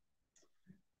them.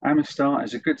 Amistar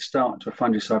is a good start to a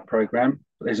fungicide program,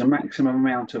 but there's a maximum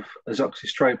amount of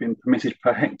azoxystrobin permitted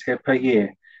per hectare per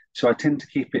year, so I tend to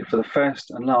keep it for the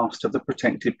first and last of the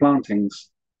protected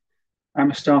plantings.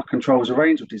 Amistar controls a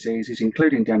range of diseases,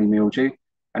 including Downy mildew,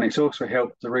 and it's also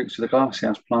helped the roots of the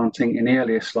glasshouse planting in the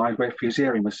earlier slide where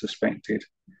Fusarium was suspected.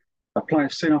 Apply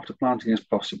as soon after planting as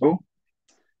possible.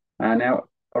 Now,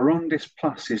 Arondis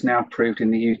Plus is now approved in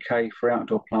the UK for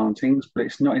outdoor plantings, but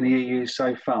it's not in the EU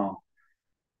so far.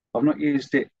 I've not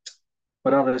used it,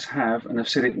 but others have, and have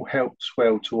said it helps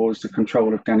well towards the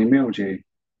control of Downy mildew.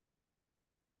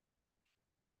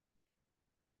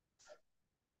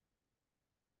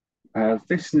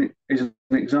 This is an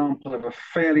example of a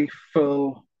fairly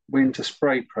full winter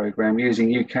spray program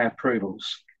using UK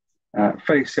approvals.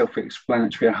 Fairly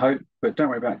self-explanatory, I hope, but don't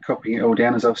worry about copying it all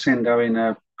down, as I'll send Owen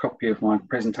a copy of my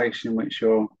presentation, which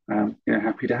you're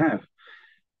happy to have.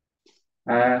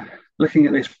 Looking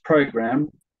at this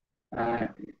program, I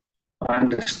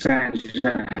understand you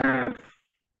don't have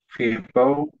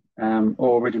Fubol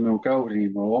or Ridimil Gold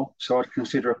anymore, so I'd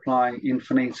consider applying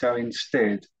Infinito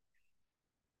instead.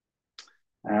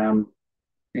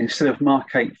 Instead of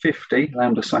Mark 850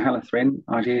 lambda cyhalothrin,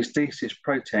 I'd use Decis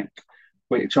Protec,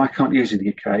 which I can't use in the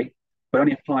UK, but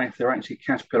only apply if there are actually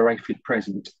caterpillar aphid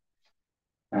present.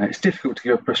 It's difficult to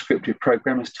give a prescriptive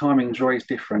program as timings are always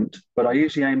different, but I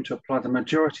usually aim to apply the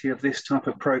majority of this type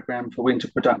of program for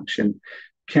winter production,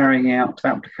 carrying out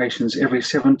applications every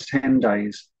 7 to 10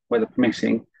 days, weather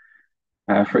permitting.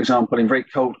 For example, in very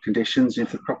cold conditions,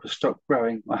 if the crop has stopped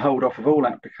growing, I hold off of all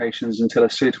applications until a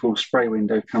suitable spray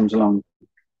window comes along.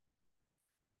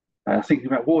 Thinking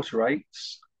about water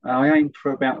rates, I aim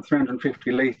for about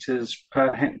 350 litres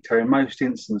per hectare in most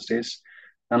instances,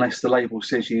 unless the label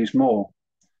says use more.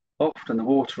 Often the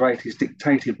water rate is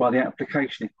dictated by the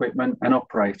application equipment and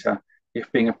operator,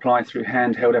 if being applied through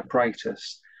handheld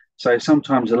apparatus. So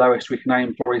sometimes the lowest we can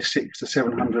aim for is 600 to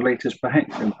 700 litres per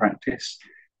hectare in practice,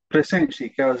 but essentially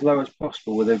go as low as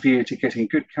possible with a view to getting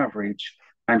good coverage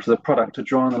and for the product to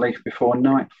dry on the leaf before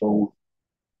nightfall.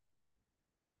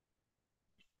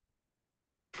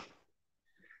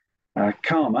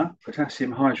 Karma,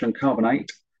 potassium hydrogen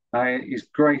carbonate, is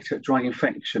great at drying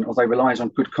infection, although relies on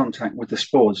good contact with the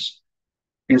spores.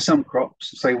 In some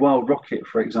crops, say wild rocket,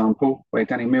 for example, where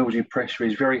Downy mildew pressure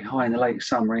is very high in the late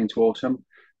summer into autumn,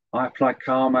 I apply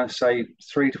Karma, say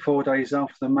 3 to 4 days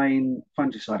after the main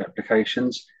fungicide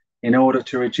applications in order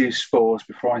to reduce spores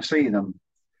before I see them,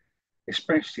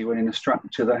 especially when in a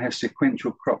structure that has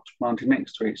sequential crops planted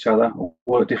next to each other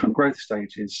or at different growth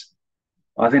stages.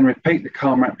 I then repeat the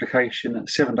Karma application at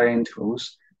 7-day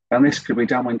intervals, and this could be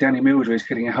done when Downy mildew is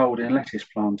getting a hold in a lettuce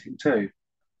planting too.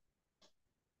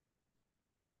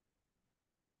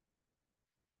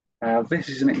 This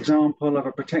is an example of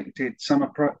a protected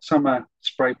summer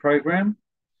spray program.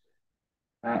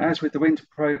 As with the winter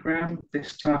program,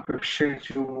 this type of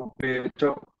schedule will be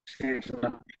adopted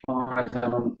and applied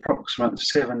on an approximate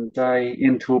 7-day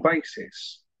interval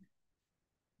basis.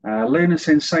 Lunar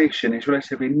Sensation is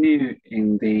relatively new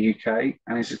in the UK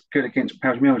and is good against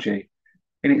powdery mildew.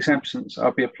 In its absence,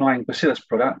 I'll be applying Bacillus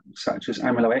products such as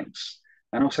Amylo-X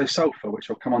and also sulfur, which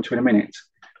I'll come on to in a minute.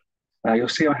 You'll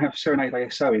see I have Serenade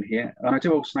ASO in here, and I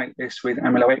do alternate this with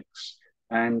Amylo-X,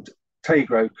 and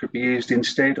Tegro could be used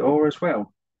instead or as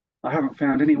well. I haven't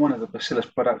found any one of the Bacillus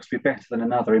products to be better than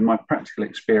another in my practical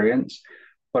experience,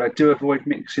 but I do avoid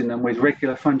mixing them with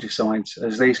regular fungicides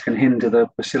as these can hinder the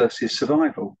Bacillus's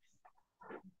survival.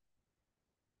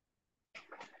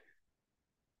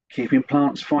 Keeping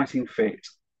plants fighting fit.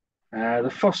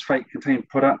 The phosphate-containing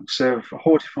products of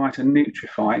Hortifite and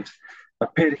Nutrifite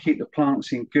appear to keep the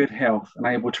plants in good health and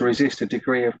able to resist a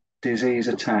degree of disease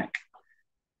attack.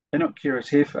 They're not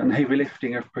curative, and heavy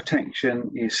lifting of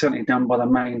protection is certainly done by the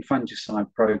main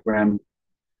fungicide program.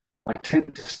 I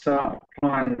tend to start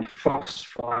applying the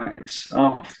phosphates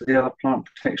after the other plant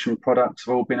protection products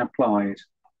have all been applied.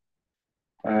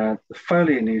 The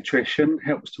foliar nutrition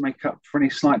helps to make up for any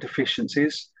slight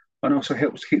deficiencies and also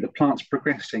helps to keep the plants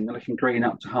progressing and looking green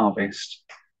up to harvest.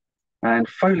 And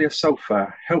foliar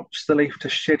sulfur helps the leaf to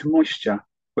shed moisture,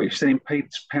 which then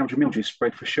impedes powdery mildew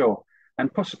spread for sure,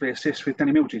 and possibly assists with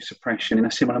downy mildew suppression in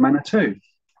a similar manner too.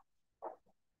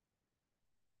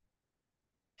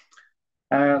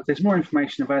 There's more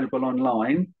information available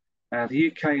online.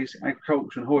 The UK's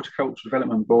Agriculture and Horticultural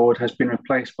Development Board has been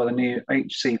replaced by the new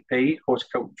HCP,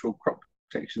 Horticultural Crop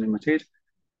Protection Limited.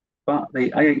 But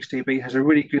the AHDB has a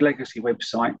really good legacy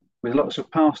website with lots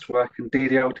of past work and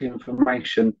detailed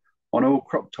information on all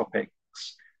crop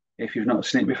topics, if you've not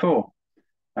seen it before.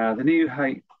 The new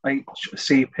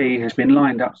HCP has been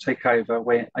lined up to take over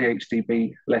where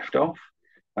AHDB left off.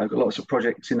 I've got lots of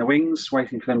projects in the wings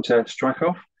waiting for them to strike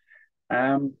off.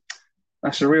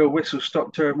 That's a real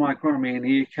whistle-stop tour of my agronomy in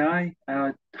the UK.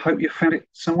 I hope you found it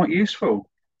somewhat useful.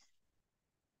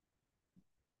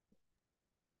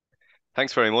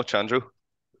 Thanks very much, Andrew.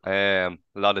 A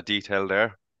lot of detail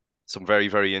there. Some very,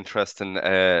 very interesting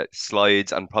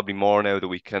slides, and probably more now that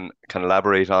we can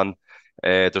elaborate on.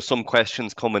 There's some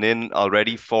questions coming in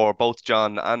already for both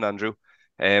John and Andrew,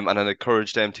 and I'd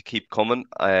encourage them to keep coming.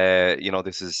 You know,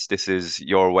 this is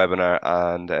your webinar,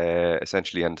 and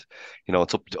essentially, and you know,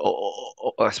 it's up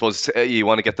to, I suppose you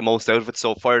want to get the most out of it,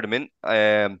 so fire them in.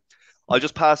 I'll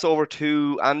just pass over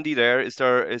to Andy there. Is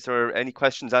there any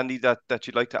questions, Andy, that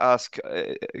you'd like to ask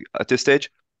at this stage?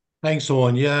 Thanks,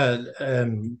 Owen. Yeah,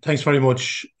 thanks very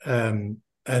much,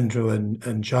 Andrew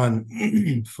and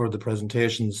John, for the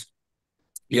presentations.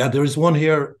 Yeah, there is one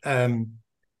here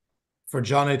for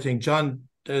John, I think. John,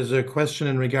 there's a question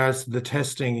in regards to the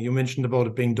testing. You mentioned about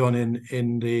it being done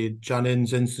in the John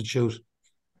Innes Institute,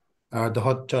 or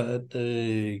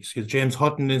the James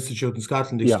Hutton Institute in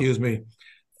Scotland, excuse me.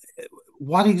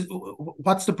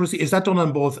 What's the procedure? Is that done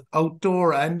on both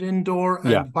outdoor and indoor?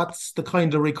 And what's the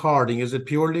kind of recording? Is it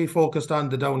purely focused on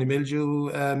the downy mildew?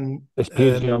 It's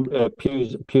purely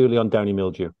on downy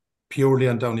mildew. Purely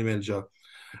on downy mildew.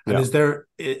 And is there,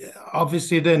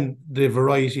 obviously then the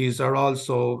varieties are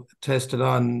also tested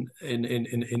on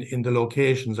in the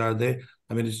locations, are they?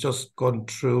 I mean, it's just gone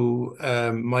through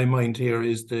my mind here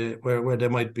is where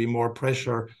there might be more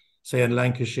pressure, say in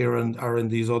Lancashire or in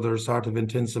these other sort of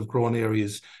intensive grown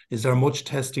areas. Is there much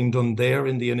testing done there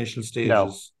in the initial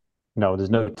stages? No,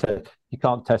 there's no test. You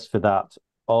can't test for that.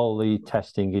 All the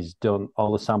testing is done,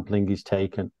 all the sampling is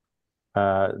taken.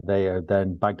 They are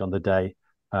then bagged on the day,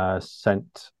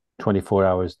 sent 24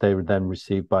 hours. They were then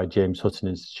received by James Hutton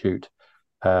Institute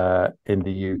in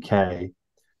the UK.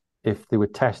 If they were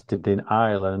tested in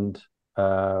Ireland,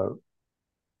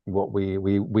 what we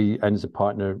Enza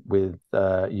partner with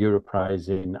Europrise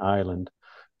in Ireland.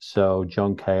 So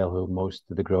John Cale, who most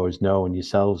of the growers know and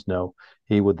yourselves know,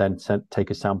 he would then take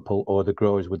a sample, or the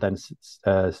growers would then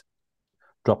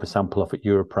drop a sample off at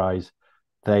Europrise.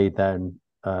 They then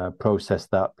process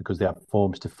that because they have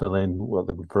forms to fill in what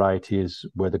the variety is,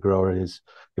 where the grower is,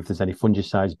 if there's any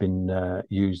fungicides been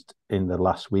used in the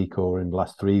last week or in the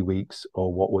last 3 weeks,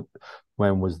 or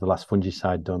when was the last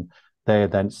fungicide done. They are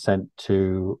then sent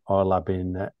to our lab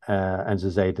in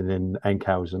Enza Zaden in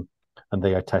Enkhuizen, and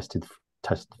they are tested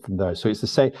from there. So it's the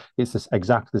same. It's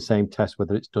exactly the same test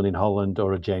whether it's done in Holland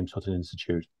or a James Hutton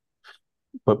Institute.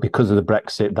 But because of the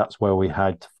Brexit, that's where we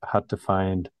had to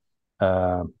find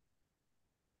a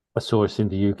source in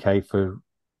the UK for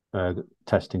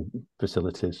testing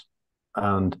facilities,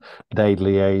 and they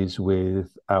liaise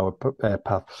with our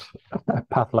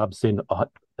path labs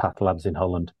in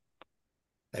Holland.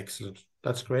 Excellent.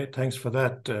 That's great. Thanks for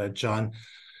that, John.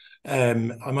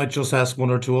 I might just ask one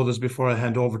or two others before I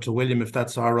hand over to William, if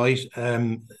that's all right.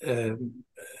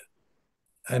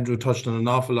 Andrew touched on an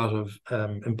awful lot of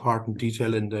important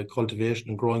detail in the cultivation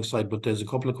and growing side, but there's a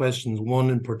couple of questions. One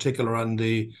in particular on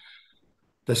the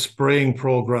spraying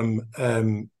program,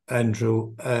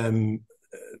 Andrew.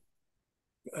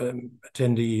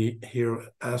 Attendee here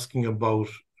asking about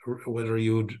whether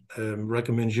you'd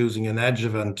recommend using an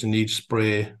adjuvant in each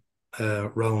spray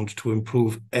round to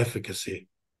improve efficacy.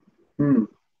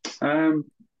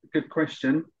 Good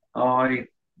question. I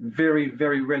very,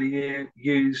 very rarely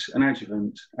use an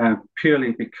adjuvant,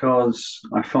 purely because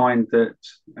I find that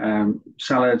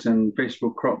salads and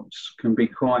vegetable crops can be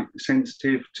quite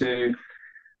sensitive to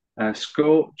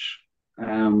scorch.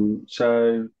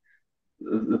 So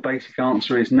the basic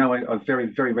answer is no. I very,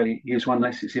 very rarely use one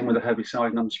unless it's in with a herbicide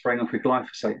and I'm spraying off with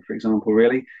glyphosate, for example,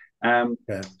 really. Yeah.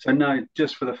 So no,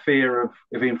 just for the fear of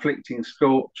inflicting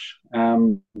scorch,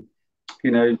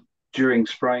 during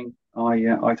spraying,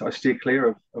 I steer clear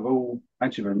of all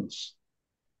adjuvants.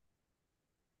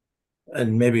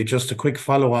 And maybe just a quick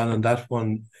follow on that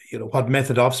one, what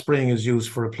method of spraying is used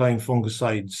for applying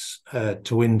fungicides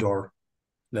to indoor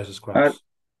lettuce crops?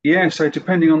 Yeah, so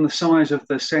depending on the size of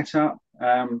the setup,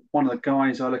 one of the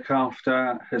guys I look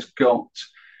after has got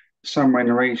somewhere in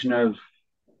the region of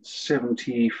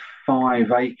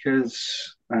 75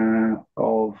 acres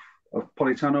of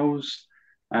polytunnels,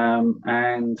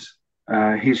 and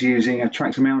he's using a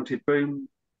tractor-mounted boom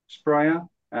sprayer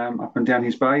up and down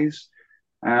his bays,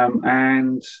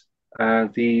 and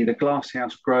the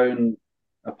glasshouse grown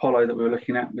Apollo that we were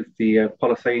looking at with the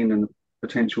polythene and the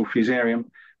potential fusarium,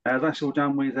 that's all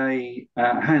done with a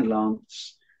hand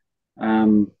lance,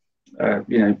 a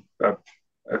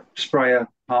sprayer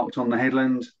parked on the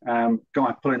headland,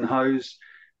 guy pulling the hose,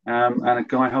 and a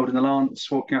guy holding the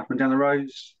lance, walking up and down the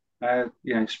rows,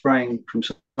 spraying from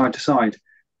side to side.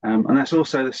 And that's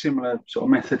also the similar sort of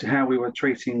method to how we were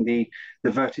treating the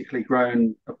vertically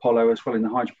grown Apollo as well in the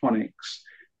hydroponics.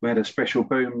 We had a special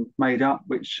boom made up,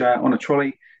 which on a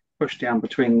trolley, pushed down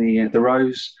between the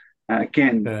rows.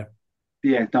 Again,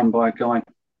 done by a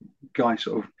guy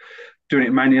sort of doing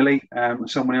it manually,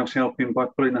 someone else helping by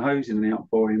pulling the hose in and out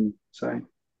for him. So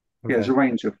there's a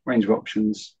range of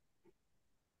options.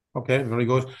 Okay, very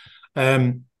good.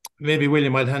 Maybe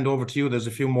William, I'll hand over to you. There's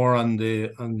a few more on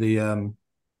the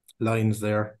lines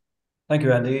there. Thank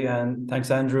you, Andy, and thanks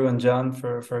Andrew and John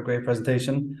for a great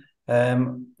presentation.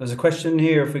 There's a question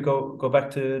here. If we go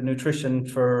back to nutrition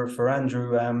for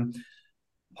Andrew,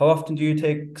 how often do you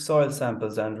take soil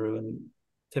samples, Andrew, and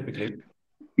typically?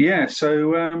 Yeah,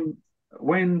 so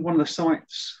when one of the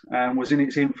sites was in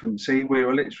its infancy, we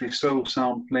were literally soil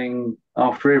sampling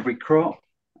after every crop,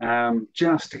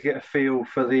 just to get a feel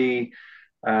for the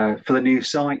new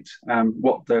site,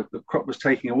 what the crop was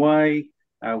taking away,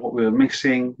 what we were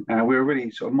missing. We were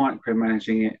really sort of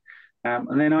micromanaging it,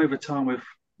 and then over time we've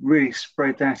really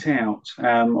spread that out.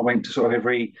 I went to sort of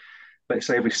every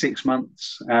 6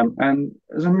 months, and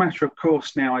as a matter of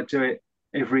course now I do it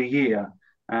every year.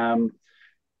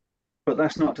 But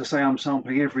that's not to say I'm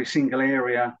sampling every single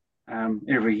area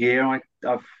every year.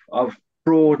 I've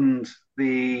broadened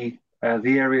the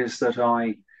areas that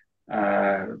I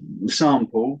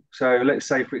sample. So let's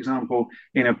say, for example,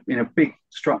 in a big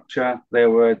structure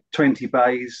there were 20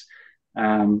 bays.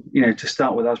 To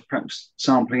start with, I was perhaps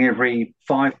sampling every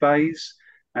 5 bays,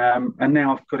 and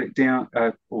now I've got it down,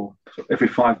 or every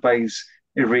 5 bays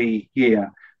every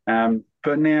year.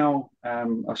 But now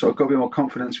I've sort of got a bit more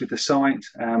confidence with the site,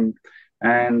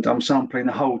 and I'm sampling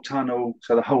the whole tunnel,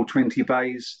 so the whole 20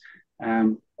 bays,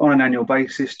 on an annual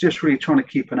basis, just really trying to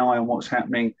keep an eye on what's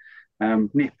happening,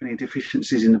 nip any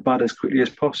deficiencies in the bud as quickly as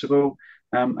possible,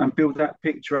 and build that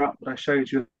picture up that I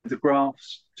showed you with the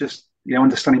graphs, just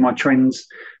understanding my trends,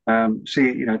 want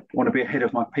to be ahead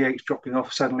of my pH dropping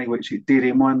off suddenly, which it did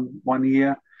in one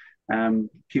year,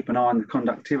 keep an eye on the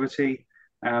conductivity,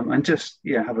 and just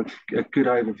have a good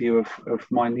overview of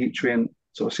my nutrient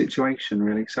sort of situation,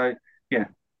 really. So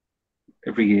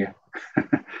every year.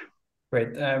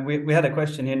 Great. We had a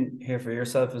question in here for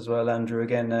yourself as well, Andrew,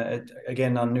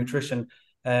 again on nutrition.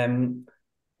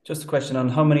 Just a question on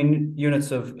how many units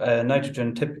of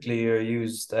nitrogen typically are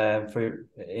used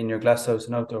in your glasshouse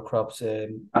and outdoor crops,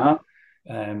 and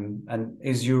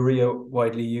is urea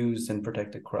widely used in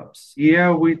protected crops?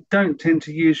 Yeah, we don't tend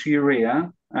to use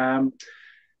urea.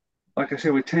 Like I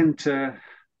said, we tend to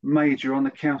major on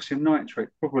the calcium nitrate,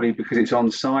 probably because it's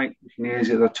on site. You can use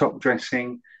it as a top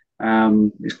dressing.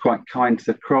 It's quite kind to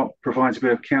the crop, provides a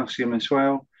bit of calcium as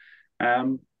well.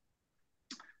 And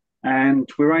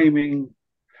we're aiming,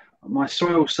 my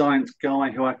soil science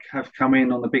guy who I have come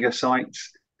in on the bigger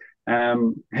sites,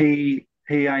 he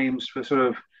aims for sort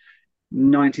of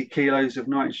 90 kilos of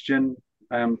nitrogen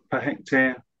per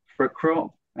hectare for a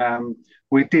crop.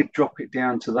 We did drop it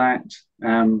down to that,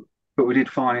 but we did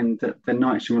find that the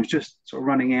nitrogen was just sort of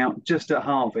running out just at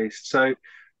harvest. So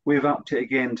we've upped it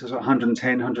again to sort of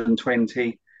 110,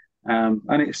 120.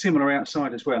 And it's similar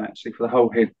outside as well, actually, for the whole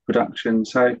head production.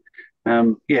 So,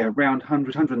 around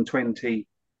 100, 120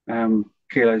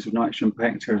 kilos of nitrogen per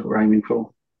hectare is what we're aiming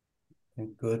for.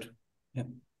 Good. Yeah.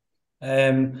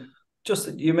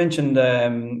 Just you mentioned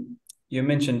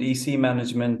EC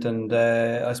management and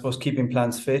I suppose keeping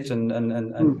plants fit and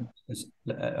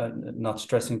not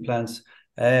stressing plants.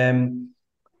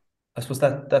 I suppose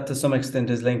that to some extent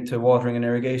is linked to watering and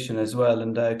irrigation as well.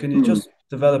 And can you Hmm. just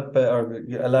develop or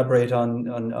elaborate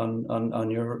on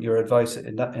your advice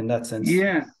in that sense?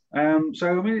 Yeah. So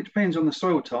I mean, it depends on the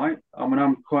soil type. I mean,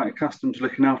 I'm quite accustomed to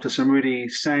looking after some really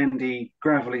sandy,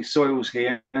 gravelly soils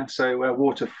here, so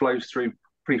water flows through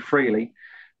pretty freely.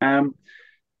 Um,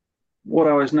 what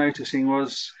I was noticing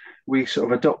was we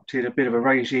sort of adopted a bit of a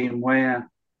regime where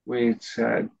we'd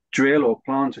drill or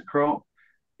plant a crop,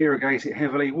 irrigate it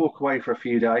heavily, walk away for a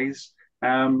few days,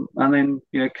 and then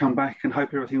come back and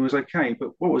hope everything was okay.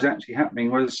 But what was actually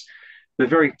happening was the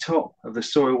very top of the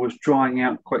soil was drying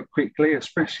out quite quickly,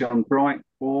 especially on bright,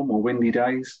 warm, or windy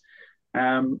days,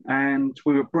 and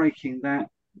we were breaking that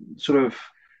sort of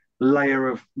layer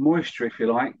of moisture, if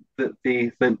you like, that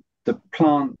the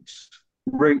plant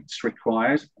roots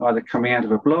required, either coming out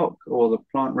of a block or the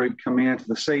plant root coming out of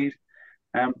the seed.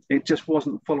 It just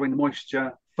wasn't following the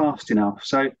moisture fast enough.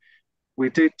 So we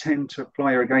did tend to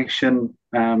apply irrigation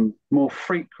more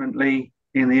frequently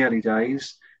in the early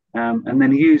days, and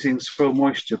then using soil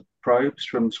moisture probes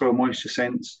from soil moisture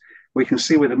sense, we can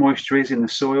see where the moisture is in the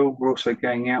soil. We're also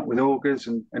going out with augers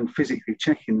and physically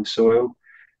checking the soil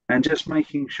and just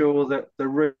making sure that the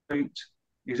root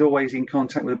is always in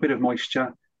contact with a bit of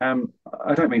moisture.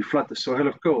 I don't mean flood the soil,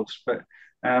 of course, but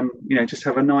just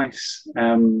have a nice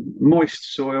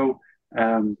moist soil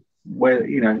where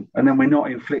and then we're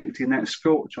not inflicting that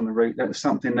scorch on the root. That's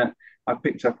something that I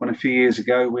picked up on a few years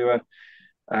ago. We were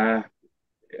uh,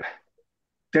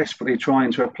 desperately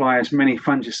trying to apply as many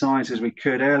fungicides as we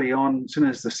could early on. As soon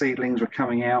as the seedlings were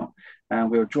coming out,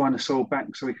 we were drying the soil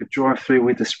back so we could drive through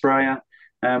with the sprayer.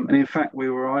 And in fact, we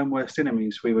were our own worst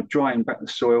enemies. We were drying back the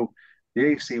soil.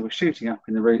 The EC was shooting up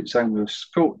in the root zone. We were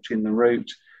scorching the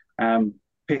root.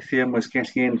 Pythium was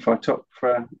getting in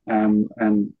Phytophthora.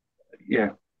 And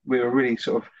yeah, we were really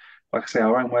sort of, like I say,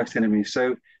 our own worst enemies.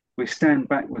 So we stand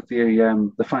back with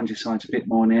the fungicides a bit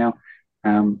more now.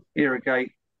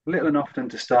 Irrigate little and often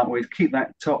to start with. Keep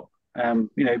that top,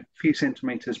 few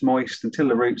centimeters moist until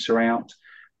the roots are out,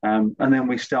 and then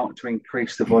we start to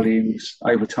increase the volumes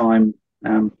over time.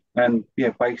 And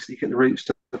yeah, basically get the roots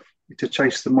to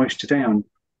chase the moisture down.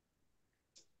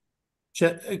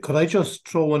 Could I just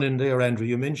throw one in there, Andrew?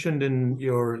 You mentioned in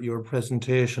your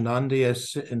presentation on the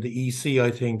EC, I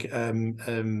think,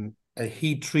 a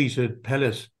heat treated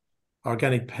pellet,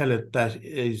 organic pellet that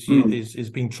is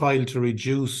being trialed to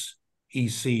reduce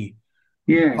EC.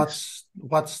 Yes.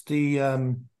 What's the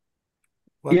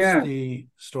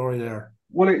story there?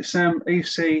 Well, it's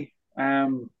EC.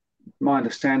 My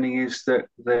understanding is that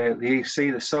the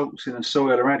EC, the salts in the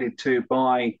soil, are added to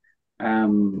by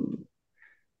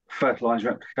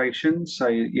fertilizer applications. So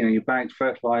your bagged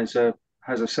fertilizer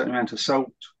has a certain amount of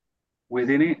salt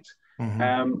within it.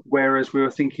 Whereas we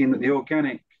were thinking that the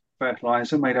organic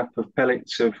fertilizer, made up of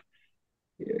pellets of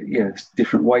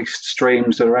different waste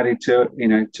streams that are added to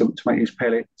it, to make these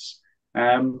pellets,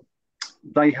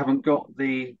 they haven't got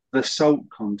the salt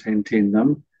content in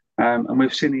them. And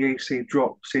we've seen the EC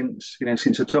drop since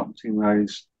adopting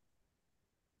those.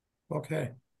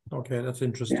 Okay, that's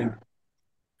interesting. Yeah.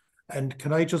 And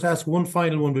can I just ask one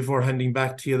final one before handing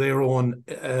back to you there, Owen?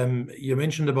 You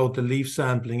mentioned about the leaf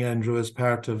sampling, Andrew, as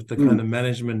part of the kind of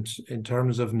management in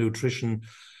terms of nutrition.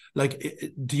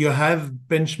 Like, do you have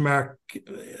benchmark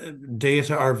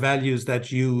data or values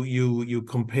that you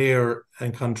compare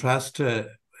and contrast to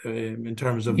in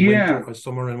terms of winter or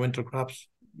summer and winter crops?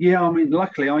 Yeah, I mean,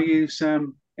 luckily I use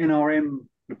NRM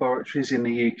laboratories in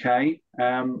the UK,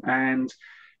 and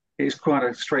it's quite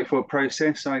a straightforward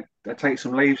process. I take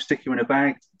some leaves, stick them in a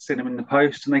bag, send them in the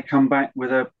post, and they come back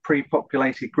with a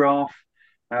pre-populated graph,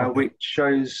 which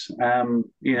shows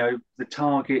the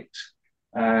target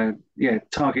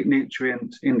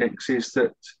nutrient indexes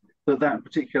that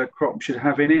particular crop should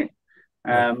have in it.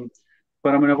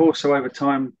 But I mean, I've also over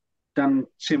time done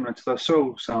similar to the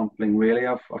soil sampling. Really,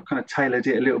 I've kind of tailored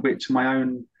it a little bit to my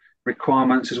own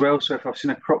requirements as well. So if I've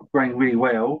seen a crop growing really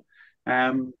well,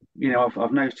 I've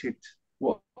noted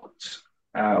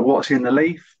what's in the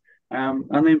leaf, and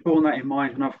then borne that in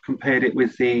mind when I've compared it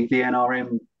with the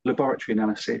NRM laboratory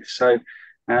analysis. So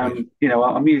I'm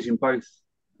using both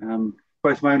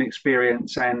my own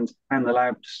experience and the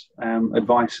lab's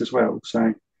advice as well.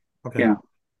 So yeah,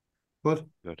 good.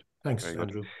 Thanks, very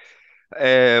Andrew.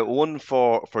 One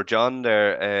for John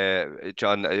there.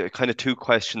 John, kind of two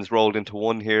questions rolled into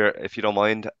one here, if you don't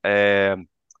mind.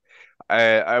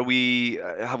 Have we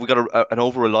got an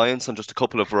over reliance on just a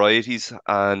couple of varieties,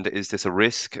 and is this a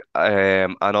risk?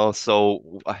 And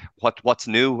also, what's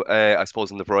new, I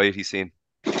suppose, in the variety scene?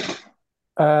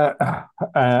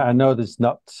 I know there's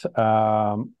not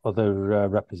other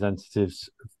representatives.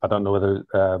 I don't know whether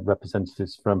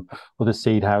representatives from other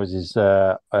seed houses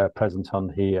are present on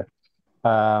here.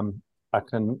 I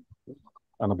can,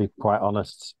 and I'll be quite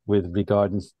honest with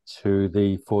regards to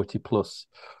the 40 plus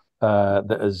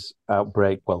that is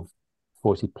outbreak, well,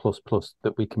 40 plus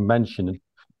that we can mention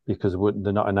because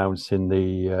they're not announcing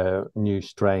the new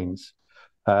strains.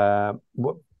 From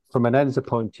an Enza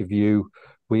point of view,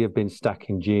 we have been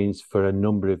stacking genes for a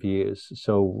number of years.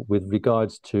 So with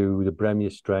regards to the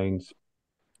Bremia strains,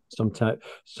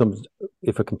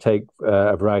 if I can take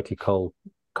a variety called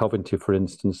Coventry, for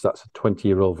instance, that's a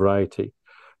 20-year-old variety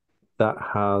that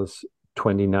has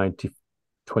 29 to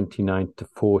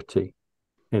 40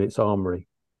 in its armory.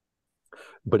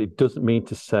 But it doesn't mean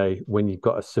to say when you've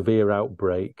got a severe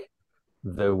outbreak,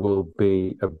 there will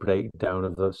be a breakdown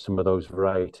of some of those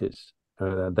varieties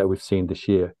that we've seen this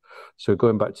year. So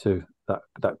going back to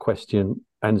that question,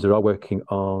 Enza are working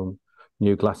on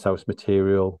new glasshouse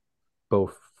material,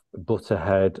 both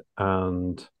butterhead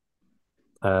and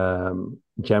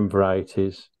gem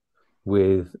varieties,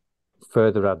 with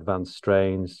further advanced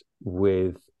strains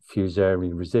with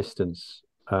Fusarium resistance.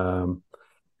 And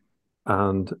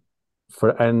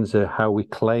for Enza, how we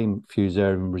claim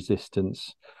Fusarium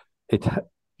resistance,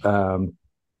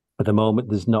 at the moment,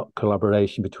 there's not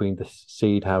collaboration between the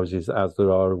seed houses as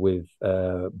there are with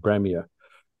Bremia.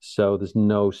 So there's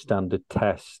no standard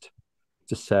test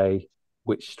to say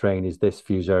which strain is this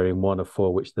Fusarium 1 or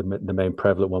 4, which the main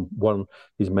prevalent one. One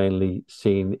is mainly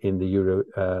seen in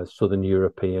the southern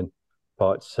European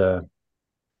parts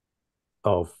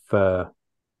of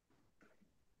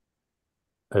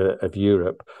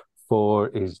Europe. 4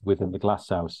 is within the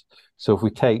glasshouse. So if we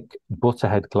take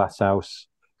butterhead glasshouse,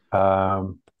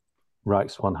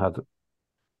 Reichs one had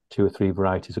 2 or 3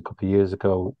 varieties a couple of years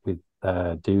ago with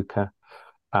Duca,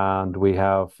 and we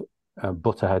have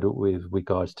butterhead with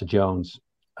regards to Jones.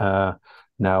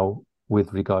 Now,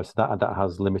 with regards to that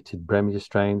has limited Bremia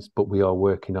strains, but we are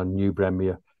working on new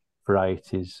Bremia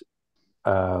varieties,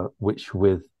 which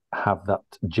have that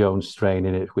Jones strain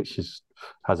in it, which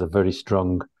has a very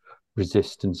strong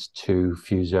resistance to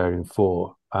Fusarium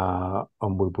 4.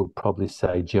 And we would probably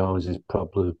say Jones is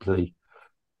probably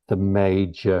the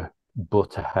major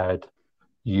butterhead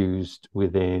used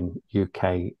within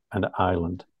UK and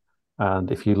Ireland. And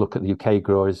if you look at the UK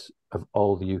growers, of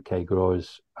all the UK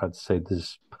growers, I'd say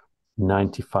there's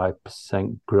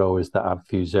 95% growers that have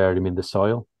Fusarium in the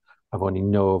soil. I've only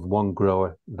know of one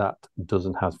grower that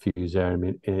doesn't have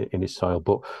Fusarium in his soil,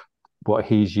 but what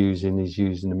he's using is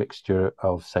using a mixture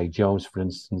of, say, Jones, for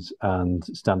instance, and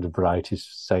standard varieties,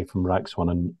 say, from Reichs one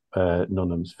and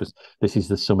Nunhams. This is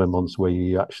the summer months where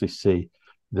you actually see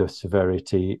the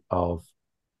severity of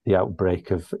the outbreak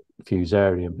of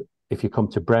Fusarium. If you come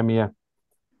to Bremia,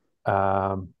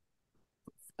 the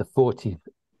 40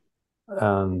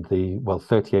 and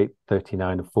 38,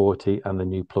 39 and 40 and the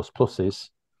new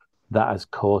pluses, that has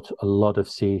caught a lot of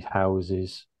seed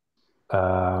houses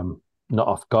not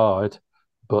off guard,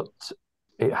 but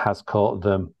it has caught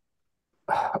them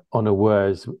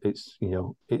unawares.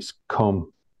 It's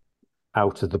come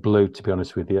out of the blue, to be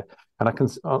honest with you. And I can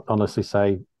honestly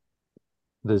say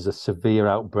there's a severe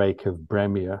outbreak of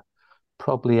Bremia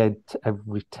probably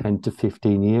every 10 to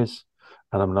 15 years.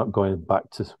 And I'm not going back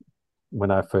to when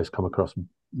I first come across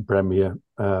Bremia,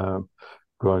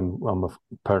 growing on my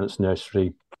parents'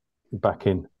 nursery back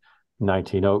in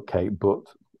 1908, but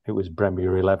it was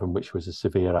Bremia 11, which was a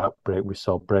severe outbreak. We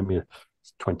saw Bremia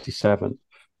 27.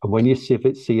 And when you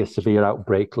see a severe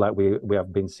outbreak like we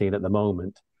have been seeing at the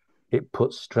moment, it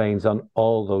puts strains on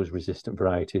all those resistant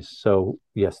varieties. So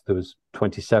yes, there was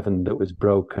 27 that was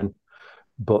broken,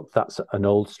 but that's an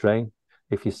old strain.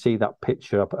 If you see that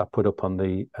picture I put up on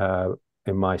the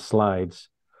in my slides,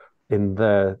 in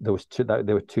there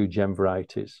were 2 gem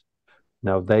varieties.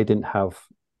 Now they didn't have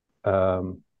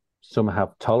some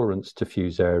have tolerance to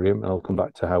Fusarium, and I'll come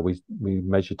back to how we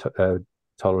measure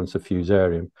tolerance of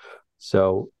Fusarium.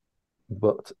 So,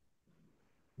 but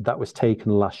that was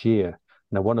taken last year.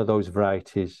 Now, one of those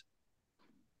varieties,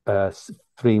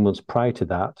 3 months prior to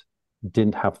that,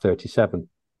 didn't have 37.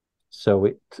 So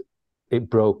it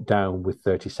broke down with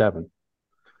 37.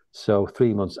 So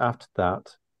 3 months after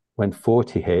that, when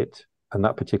 40 hit, and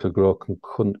that particular grower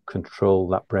couldn't control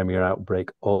that Bremia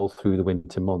outbreak all through the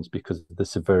winter months because of the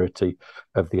severity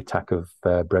of the attack of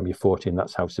Bremia 40, and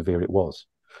that's how severe it was.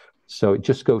 So it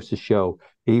just goes to show,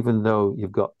 even though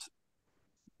you've got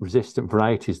resistant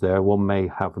varieties there, one may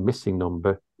have a missing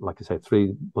number. Like I said,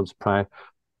 3 months prior,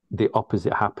 the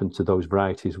opposite happened to those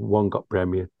varieties. One got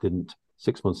Bremia, didn't.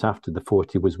 6 months after, the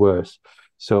 40 was worse.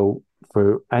 So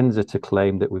for Enza to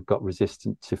claim that we've got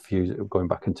resistance to going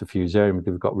back into Fusarium,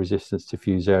 we've got resistance to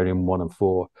Fusarium 1 and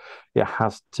 4, it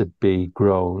has to be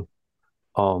grown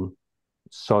on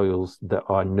soils that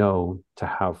are known to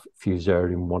have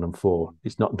Fusarium 1 and 4.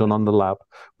 It's not done on the lab.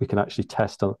 We can actually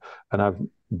test on, and I've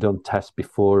done tests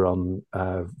before on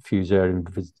Fusarium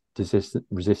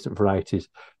resistant varieties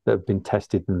that have been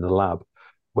tested in the lab.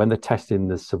 When they're testing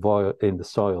the soil,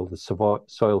 the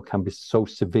soil can be so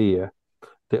severe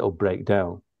that it'll break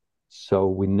down. So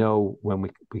we know when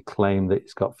we claim that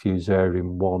it's got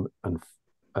Fusarium 1 and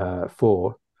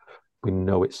 4, we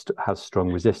know it has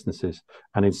strong resistances.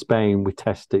 And in Spain, we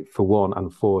test it for 1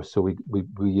 and 4. So we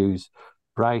use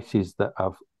varieties that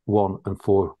have 1 and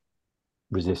 4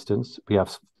 resistance. We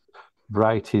have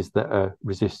varieties that are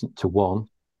resistant to 1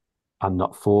 and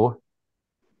not 4,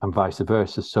 and vice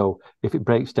versa. So if it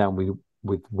breaks down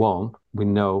with 1, we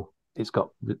know it's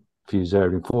got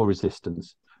Fusarium 4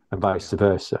 resistance, and vice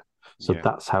versa. So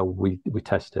that's how we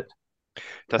test it.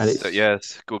 That's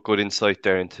it's good insight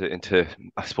there into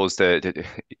I suppose the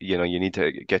you know, you need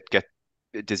to get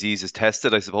diseases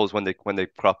tested, I suppose, when they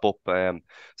crop up. So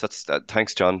that's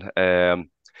thanks, John.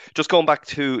 Just going back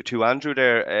to Andrew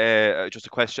there, just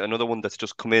a question, another one that's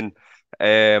just come in.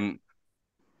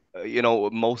 You know,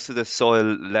 most of the soil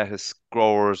lettuce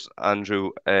growers,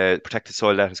 Andrew, protected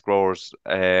soil lettuce growers,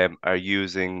 are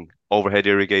using overhead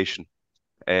irrigation.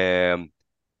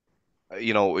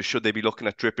 You know, should they be looking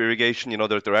at drip irrigation? You know,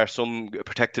 there are some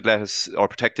protected lettuce or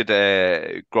protected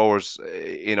growers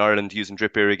in Ireland using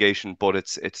drip irrigation, but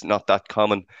it's not that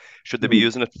common. Should they be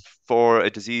using it for a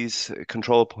disease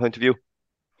control point of view?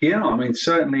 Yeah, I mean,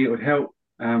 certainly it would help,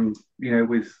 you know,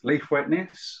 with leaf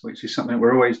wetness, which is something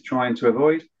we're always trying to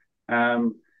avoid.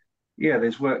 Yeah,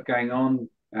 there's work going on.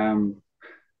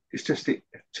 It's just to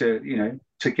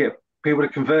get people to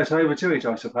convert over to it,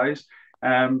 I suppose.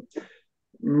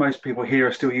 Most people here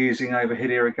are still using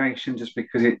overhead irrigation just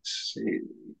because it's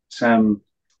you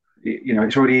know,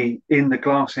 it's already in the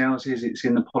glass houses, it's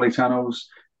in the polytunnels,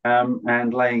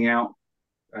 and laying out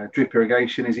drip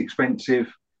irrigation is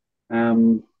expensive,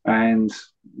 and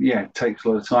yeah, it takes a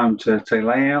lot of time to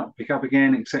lay out, pick up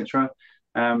again, etc.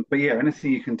 But yeah,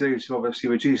 anything you can do to obviously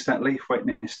reduce that leaf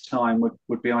wetness time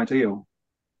would be ideal.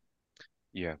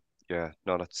 Yeah, yeah.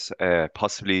 No, that's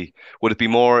possibly. Would it be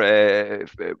more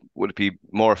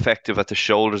effective at the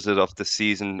shoulders of the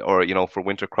season, or you know, for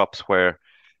winter crops where,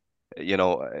 you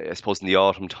know, I suppose in the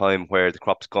autumn time where the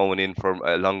crop's going in for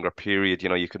a longer period, you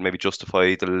know, you could maybe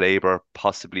justify the labor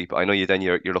possibly. But I know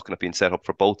you're looking at being set up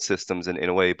for both systems in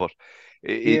a way. But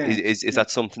Yeah. is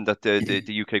that something that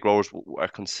the UK growers are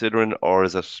considering, or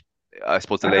is it? I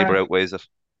suppose the labor Uh, outweighs it.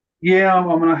 yeah,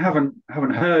 I mean, I haven't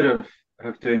heard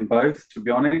of doing both, to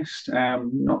be honest.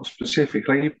 Not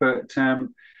specifically, but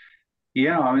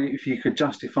yeah, I mean, if you could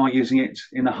justify using it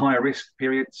in the higher risk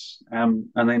periods, and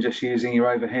then just using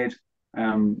your overhead,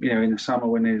 you know, in the summer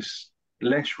when there's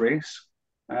less risk,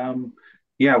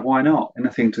 yeah, why not?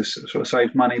 Anything to sort of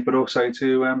save money, but also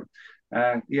to,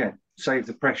 yeah, save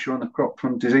the pressure on the crop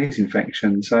from disease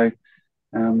infection. So,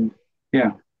 um,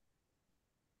 yeah.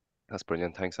 That's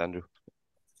brilliant. Thanks, Andrew.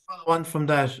 Follow on from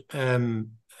that,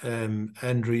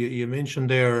 Andrew, you mentioned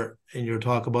there in your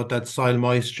talk about that soil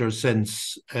moisture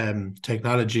sense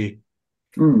technology.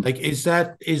 Like, is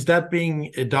that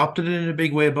being adopted in a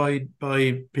big way by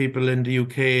people in the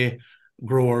UK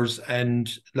growers?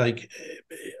 And like,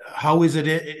 how is it,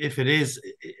 if it is,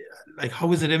 like,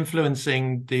 how is it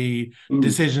influencing the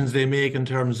decisions they make in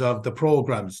terms of the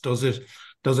programs? Does it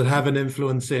have an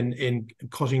influence in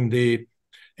cutting the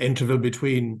interval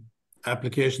between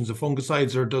applications of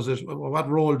fungicides, or what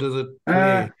role does it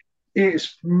play?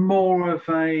 It's more of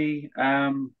an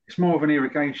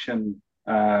irrigation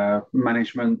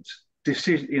management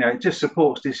decision. You know, it just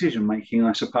supports decision making,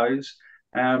 I suppose.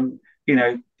 You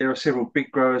know, there are several big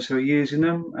growers who are using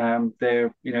them.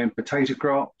 They're, you know, in potato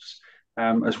crops,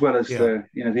 as well as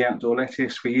the outdoor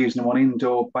lettuce. We're using them on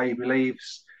indoor baby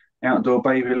leaves, outdoor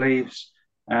baby leaves.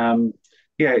 Yeah,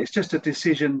 it's just a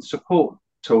decision support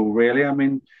tool, really. I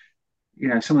mean, you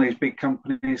know, some of these big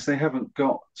companies, they haven't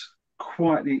got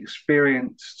quite the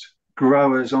experienced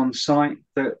growers on site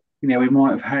that, you know, we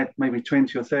might have had maybe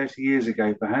 20 or 30 years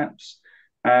ago, perhaps.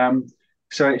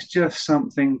 So it's just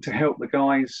something to help the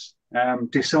guys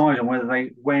decide on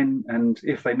when and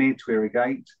if they need to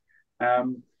irrigate,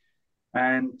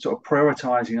 and sort of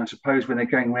prioritizing, I suppose, when they're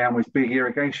going around with big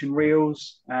irrigation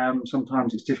reels.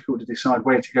 Sometimes it's difficult to decide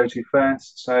where to go to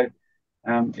first. So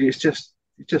it's just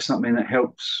something that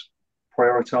helps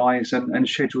prioritize and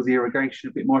schedule the irrigation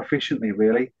a bit more efficiently,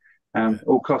 really.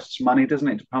 All costs money, doesn't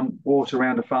it, to pump water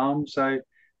around a farm? So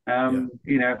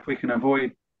If we can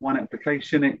avoid one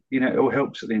application, it all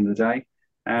helps at the end of the day.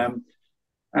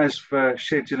 As for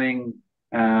scheduling,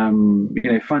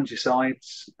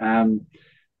 fungicides,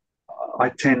 I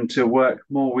tend to work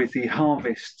more with the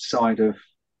harvest side of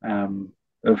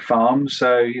farms.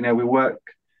 So, we work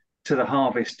to the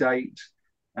harvest date,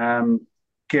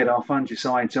 get our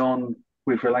fungicides on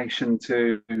with relation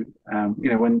to,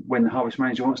 when the harvest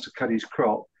manager wants to cut his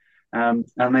crop, and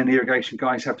then the irrigation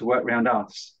guys have to work around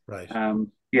us. Right.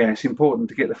 It's important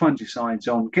to get the fungicides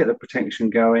on, get the protection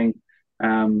going,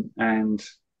 and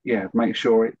make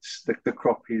sure the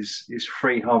crop is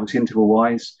free harvest interval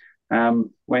wise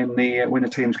when the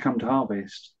teams come to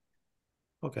harvest.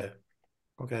 Okay.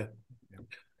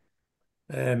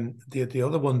 The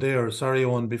other one there, sorry,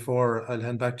 Owen, before I'll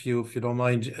hand back to you if you don't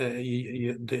mind.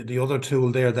 The other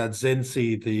tool there, that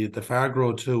Zensi, the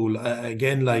Fargrow tool,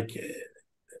 again,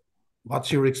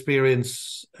 what's your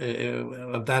experience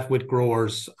of that with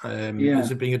growers?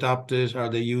 Is it being adopted? Are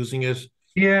they using it?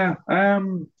 Yeah.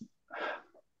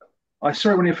 I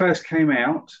saw it when it first came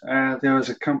out. There was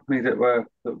a company that were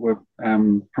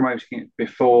promoting it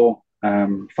before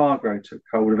Fargrow took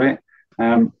hold of it.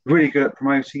 Really good at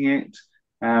promoting it.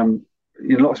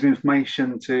 Lots of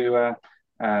information to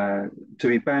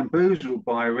be bamboozled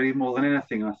by, really, more than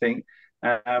anything, I think.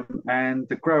 And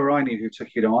the grower I knew who took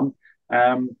it on,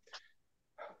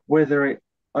 whether it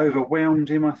overwhelmed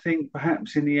him, I think,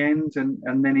 perhaps in the end,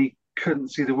 and then he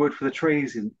couldn't see the wood for the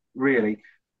trees, really.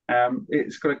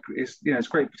 It's great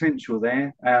potential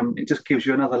there. It just gives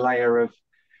you another layer of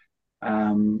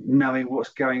knowing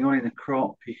what's going on in the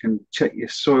crop. You can check your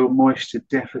soil moisture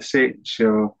deficits,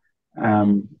 your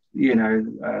the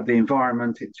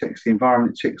environment. It checks the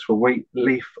environment, checks for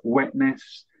leaf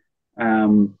wetness,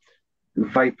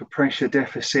 vapor pressure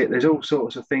deficit. There's all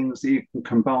sorts of things that you can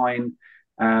combine,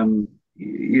 to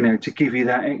give you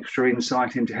that extra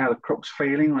insight into how the crop's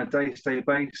feeling on a day-to-day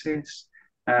basis,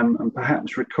 and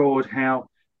perhaps record how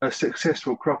a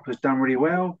successful crop has done really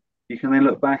well. You can then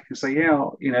look back and say,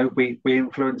 we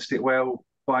influenced it well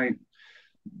by,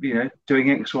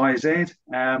 doing X, Y, Z.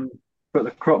 But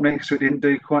the crop next to it didn't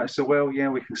do quite so well. Yeah,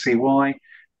 we can see why.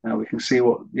 We can see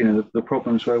what the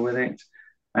problems were with it.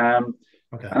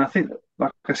 Okay. And I think,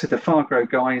 like I said, the Fargrow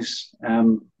guys,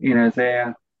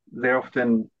 they're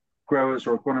often growers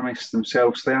or agronomists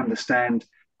themselves. They understand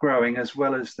growing as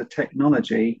well as the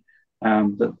technology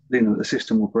that the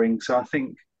system will bring. So I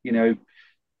think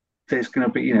there's going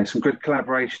to be some good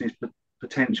collaboration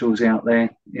potentials out there.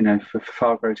 For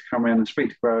Fargrow to come around and speak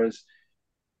to growers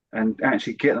and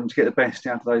actually get them to get the best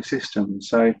out of those systems.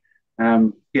 So,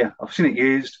 I've seen it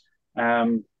used.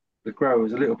 The grower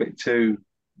was a little bit too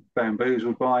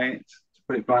bamboozled by it, to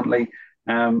put it bluntly,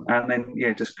 and then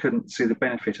just couldn't see the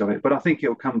benefit of it. But I think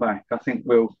it'll come back. I think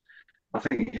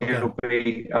it'll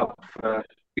be up for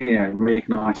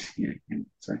reigniting it.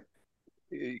 So.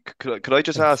 Could I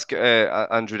just ask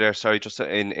Andrew there? Sorry, just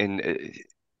in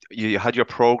you had your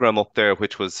program up there,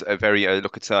 which was a very I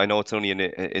know it's only an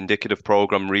indicative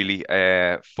program, really,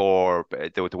 for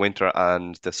the winter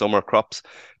and the summer crops,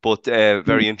 but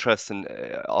very interesting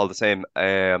all the same.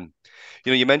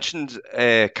 You mentioned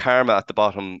Karma at the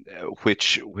bottom,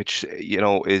 which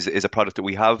is a product that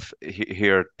we have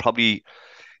here, probably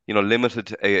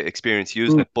limited experience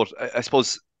using it, but I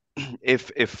suppose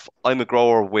if I'm a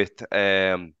grower with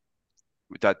that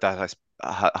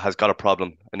has got a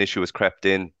problem, an issue has crept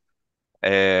in,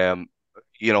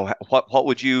 what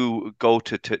would you go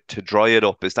to dry it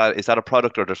up? Is that a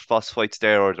product, or there's phosphates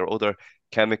there, or are there other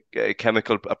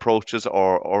chemical approaches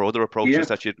or other approaches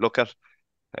that you'd look at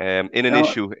in an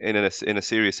issue, in a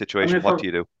serious situation? What do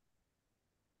you do?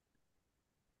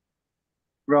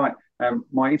 Right.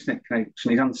 My internet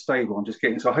connection is unstable. I'm just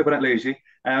getting, so I hope I don't lose you.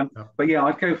 But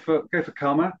I'd go for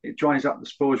Karma. It dries up the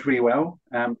spores really well.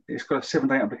 It's got a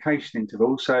 7-day application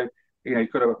interval, so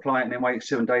you've got to apply it and then wait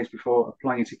 7 days before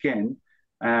applying it again.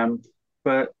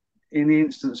 But in the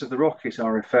instance of the rocket I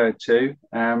referred to,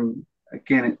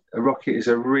 again, a rocket is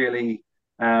a really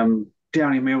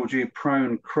downy mildew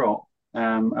prone crop,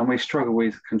 and we struggle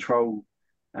with control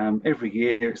every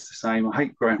year. It's the same. I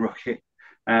hate growing rocket.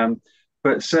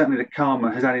 But certainly the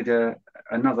Karma has added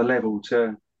another level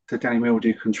to downy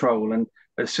mildew control. And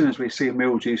as soon as we see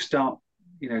mildew start,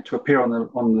 to appear on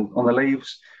the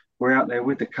leaves, we're out there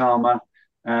with the Karma.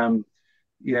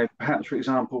 Perhaps, for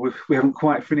example, we haven't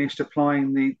quite finished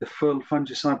applying the full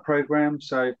fungicide program.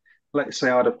 So let's say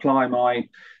I'd apply my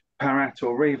Parat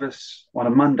or Revus on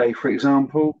a Monday, for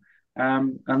example,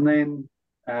 and then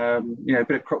a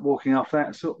bit of crop walking after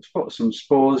that, spot some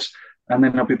spores. And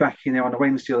then I'll be back in there on a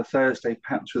Wednesday or a Thursday,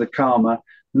 perhaps with a Karma,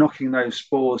 knocking those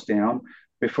spores down.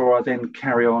 before I then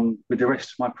carry on with the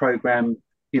rest of my program,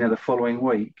 the following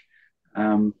week.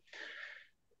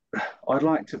 I'd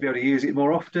like to be able to use it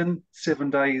more often. 7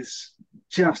 days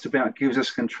just about gives us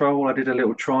control. I did a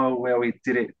little trial where we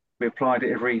applied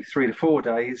it every 3 to 4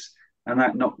 days, and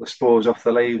that knocked the spores off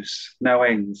the leaves no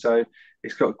end. So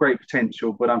it's got great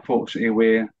potential, but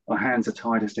unfortunately our hands are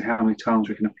tied as to how many times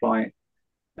we can apply it,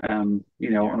 on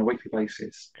a weekly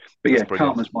basis. But That's yeah,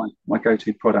 brilliant. Calmer's my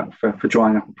go-to product for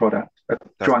drying up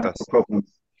drying up a problem.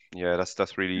 Yeah,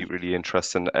 that's really, really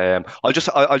interesting. I'll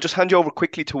just hand you over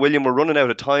quickly to William. We're running out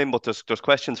of time, but there's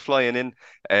questions flying in.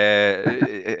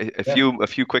 A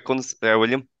few quick ones there,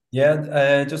 William.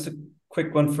 Yeah, just a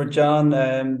quick one for John.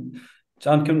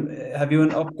 John, have you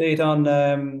an update on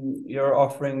your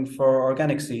offering for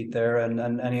organic seed there and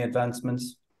any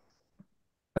advancements?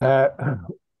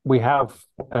 We have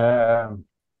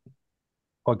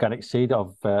organic seed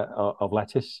of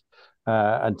lettuce.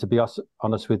 And to be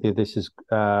honest with you, this has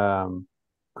come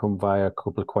via a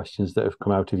couple of questions that have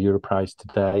come out of Europrice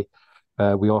today.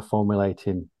 We are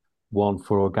formulating one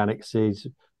for organic seeds,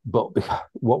 but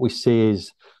what we see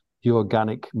is the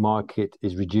organic market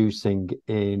is reducing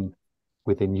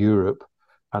within Europe,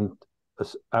 and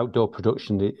outdoor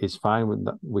production is fine.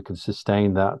 We can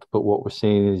sustain that, but what we're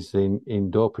seeing is in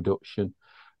indoor production,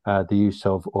 the use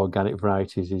of organic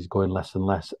varieties is going less and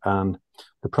less. And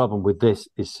the problem with this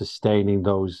is sustaining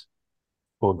those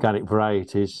organic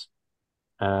varieties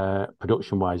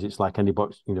production-wise. It's like any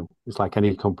box, it's like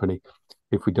any company.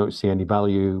 If we don't see any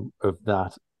value of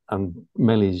that, and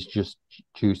mainly it's just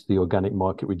due to the organic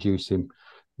market reducing,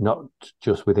 not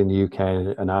just within the UK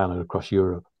and Ireland, across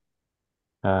Europe.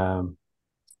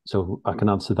 So I can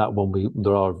answer that one.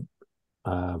 There are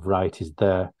varieties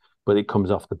there, but it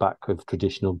comes off the back of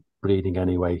traditional breeding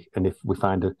anyway. And if we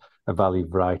find a value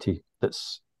variety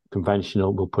that's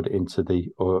conventional, we'll put it into the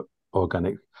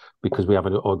organic, because we have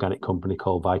an organic company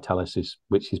called Vitalysis,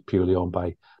 which is purely owned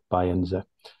by Enza.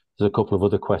 There's a couple of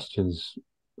other questions.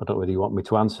 I don't know whether you want me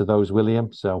to answer those,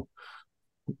 William. So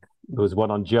there was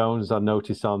one on Jones. I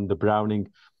noticed on the browning,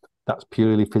 that's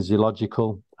purely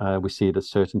physiological. We see it at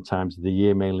certain times of the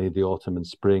year, mainly the autumn and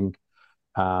spring.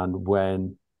 And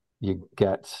when you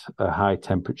get a high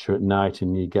temperature at night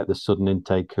and you get the sudden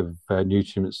intake of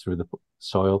nutrients through the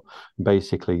soil,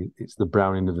 basically it's the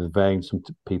browning of the vein. Some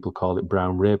people call it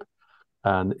brown rib,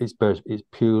 and it's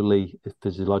purely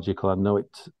physiological. I know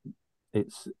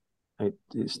it's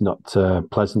not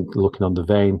pleasant looking on the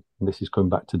vein. And this is coming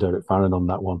back to Derek Farron on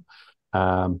that one.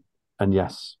 And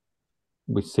yes,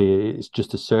 we see it's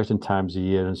just at certain times of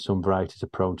year, and some varieties are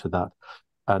prone to that.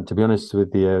 And to be honest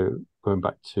with you, going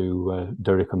back to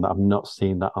Derek on that, I've not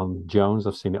seen that on Jones.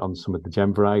 I've seen it on some of the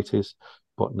gem varieties,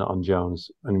 but not on Jones.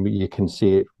 And you can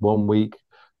see it 1 week,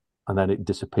 and then it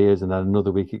disappears, and then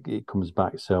another week it comes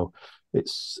back. So we've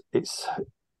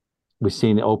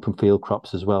seen it open field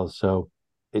crops as well. So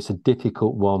it's a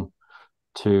difficult one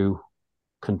to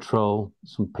control.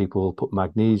 Some people will put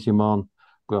magnesium on.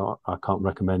 Well, I can't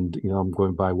recommend. I'm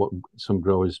going by what some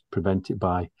growers prevent it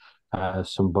by.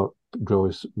 Some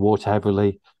growers water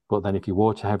heavily, but then if you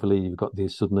water heavily, you've got the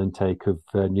sudden intake of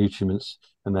nutrients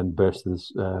and then burst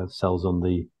the cells on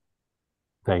the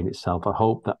vein itself. I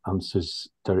hope that answers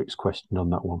Derek's question on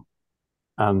that one.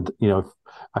 And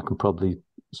I can probably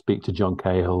speak to John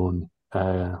Cahill,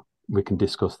 and we can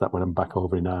discuss that when I'm back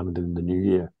over in Ireland in the new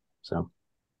year. So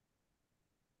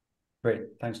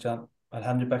great, thanks, John. I'll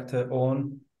hand you back to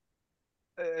Owen.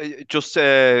 Just,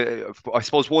 I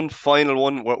suppose one final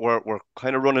one. We're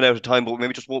kind of running out of time, but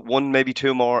maybe just one, maybe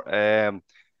two more.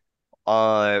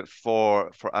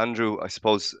 For Andrew, I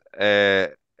suppose.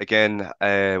 Again,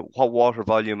 what water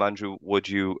volume, Andrew, would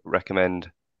you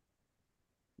recommend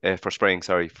for spraying?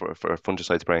 Sorry, for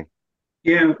fungicide spraying.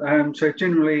 Yeah, so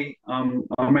generally, I'm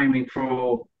aiming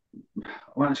for,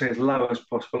 I won't say as low as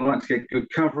possible. I like to get good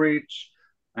coverage,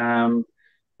 but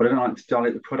I don't like to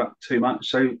dilute the product too much.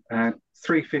 So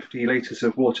 350 litres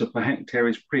of water per hectare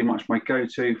is pretty much my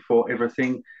go-to for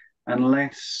everything,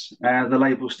 unless the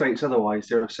label states otherwise.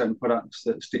 There are certain products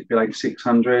that stipulate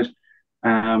 600.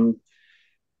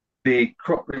 The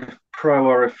Crop Pro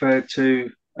I referred to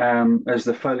as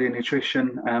the foliar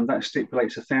nutrition, that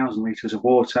stipulates 1,000 litres of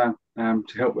water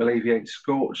to help alleviate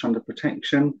scorch under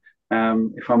protection.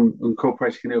 If I'm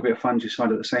incorporating a little bit of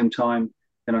fungicide at the same time,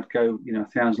 then I'd go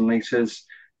 1,000 litres.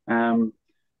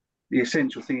 The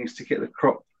essential thing is to get the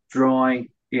crop dry at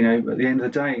the end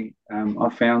of the day,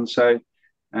 I've found. So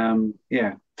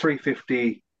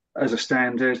 350 as a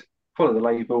standard. Follow the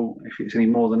label if it's any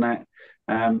more than that.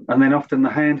 And then often the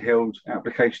handheld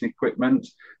application equipment,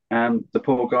 the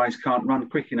poor guys can't run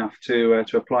quick enough to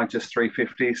apply just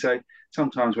 350. So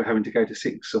sometimes we're having to go to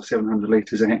 600 or 700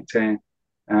 litres a hectare,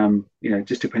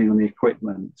 just depending on the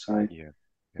equipment. So,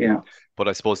 yeah. But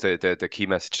I suppose the key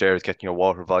message there is getting your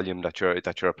water volume that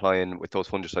you're applying with those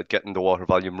fungicides, getting the water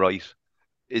volume right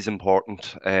is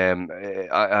important.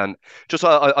 And just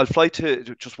I'll fly to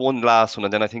just one last one,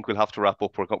 and then I think we'll have to wrap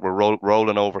up. We're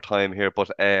rolling over time here, but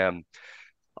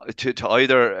to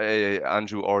either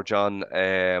Andrew or John,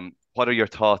 what are your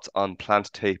thoughts on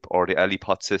plant tape or the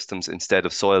pot systems instead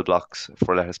of soil blocks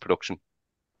for lettuce production?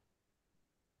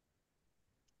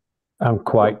 I'm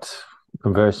quite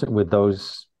conversant with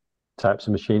those types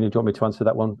of machinery. Do you want me to answer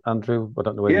that one, Andrew? I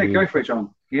don't know whether go for it,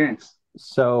 John. Yes.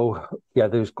 So yeah,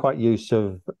 there's quite use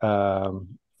of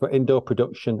for indoor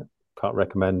production. Can't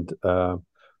recommend.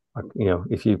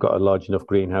 If you've got a large enough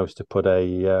greenhouse to put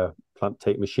a plant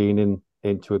tape machine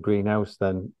into a greenhouse,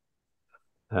 then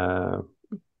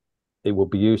it will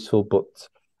be useful. But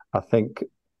I think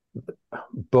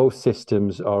both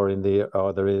systems are in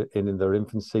their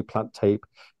infancy. Plant tape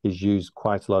is used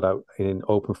quite a lot out in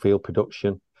open field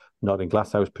production, not in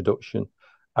glasshouse production.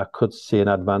 I could see an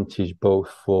advantage both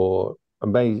for,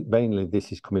 mainly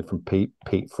this is coming from peat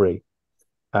free.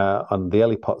 On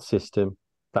the pot system,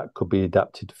 that could be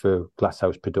adapted for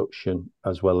glasshouse production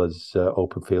as well as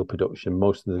open field production.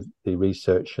 Most of the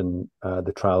research and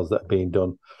the trials that are being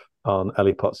done on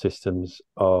pot systems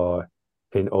are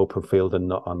in open field and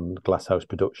not on glasshouse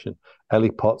production.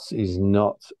 Pots is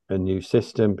not a new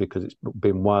system because it's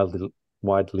been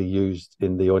widely used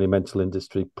in the ornamental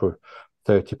industry for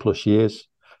 30 plus years.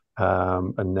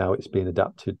 And now it's being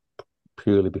adapted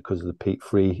purely because of the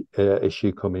peat-free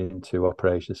issue coming into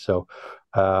operation. So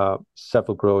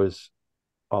several growers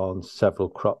on several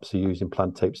crops are using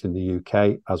plant tapes in the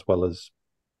UK as well as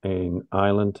in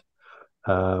Ireland.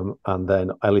 And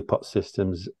then pot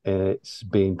systems, it's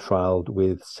being trialled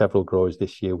with several growers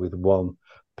this year with one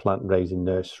plant raising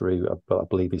nursery. I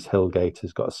believe his Hillgate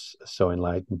has got a sowing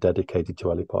line dedicated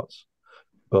to pots.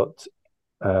 But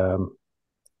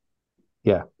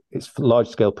it's large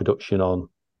scale production on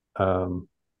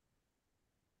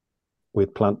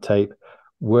with plant tape.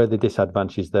 Where the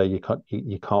disadvantage is there, you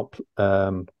can't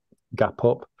gap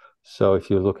up. So if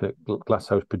you're looking at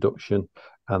glasshouse production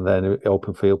and then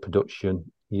open field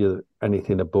production,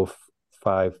 anything above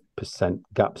 5%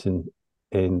 gaps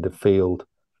in the field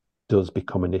does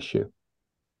become an issue.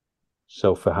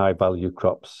 So for high value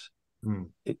crops,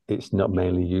 it's not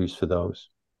mainly used for those.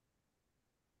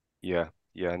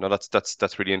 Yeah, no,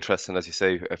 that's really interesting, as you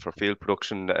say, for field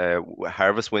production,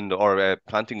 harvest window or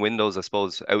planting windows, I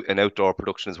suppose, outdoor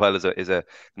production as well is a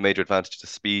major advantage. The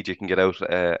speed you can get out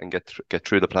and get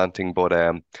through the planting. But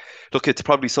look, it's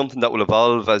probably something that will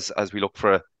evolve as we look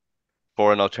for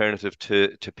an alternative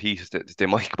to peat. They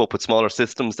might come up with smaller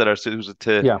systems that are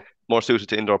more suited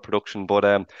to indoor production.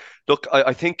 But look,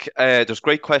 I think there's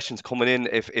great questions coming in.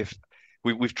 If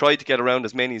we've tried to get around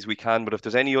as many as we can, but if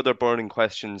there's any other burning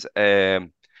questions, either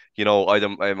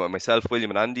myself, William,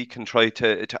 and Andy can try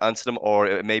to answer them,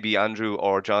 or maybe Andrew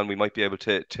or John, we might be able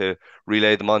to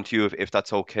relay them on to you if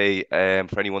that's okay.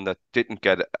 For anyone that didn't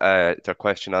get their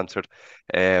question answered,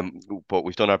 but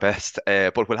we've done our best.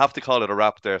 But we'll have to call it a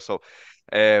wrap there. So,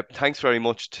 thanks very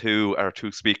much to our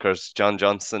two speakers, John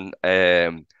Johnson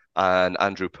and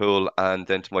Andrew Poole, and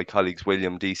then to my colleagues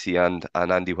William Deasy and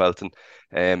Andy Welton.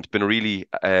 It's been a really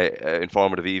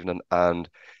informative evening, and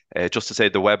just to say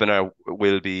the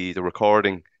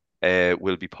recording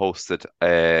will be posted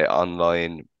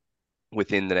online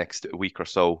within the next week or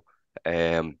so.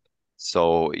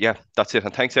 So yeah, that's it.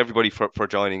 And thanks everybody for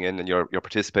joining in, and your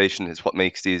participation is what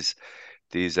makes these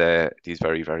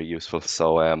very, very useful.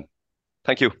 So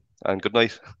thank you and good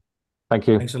night. Thank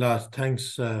you. Thanks a lot.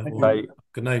 Thanks. Bye.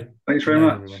 Good night. Thanks very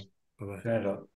much. Bye bye. Good night, all.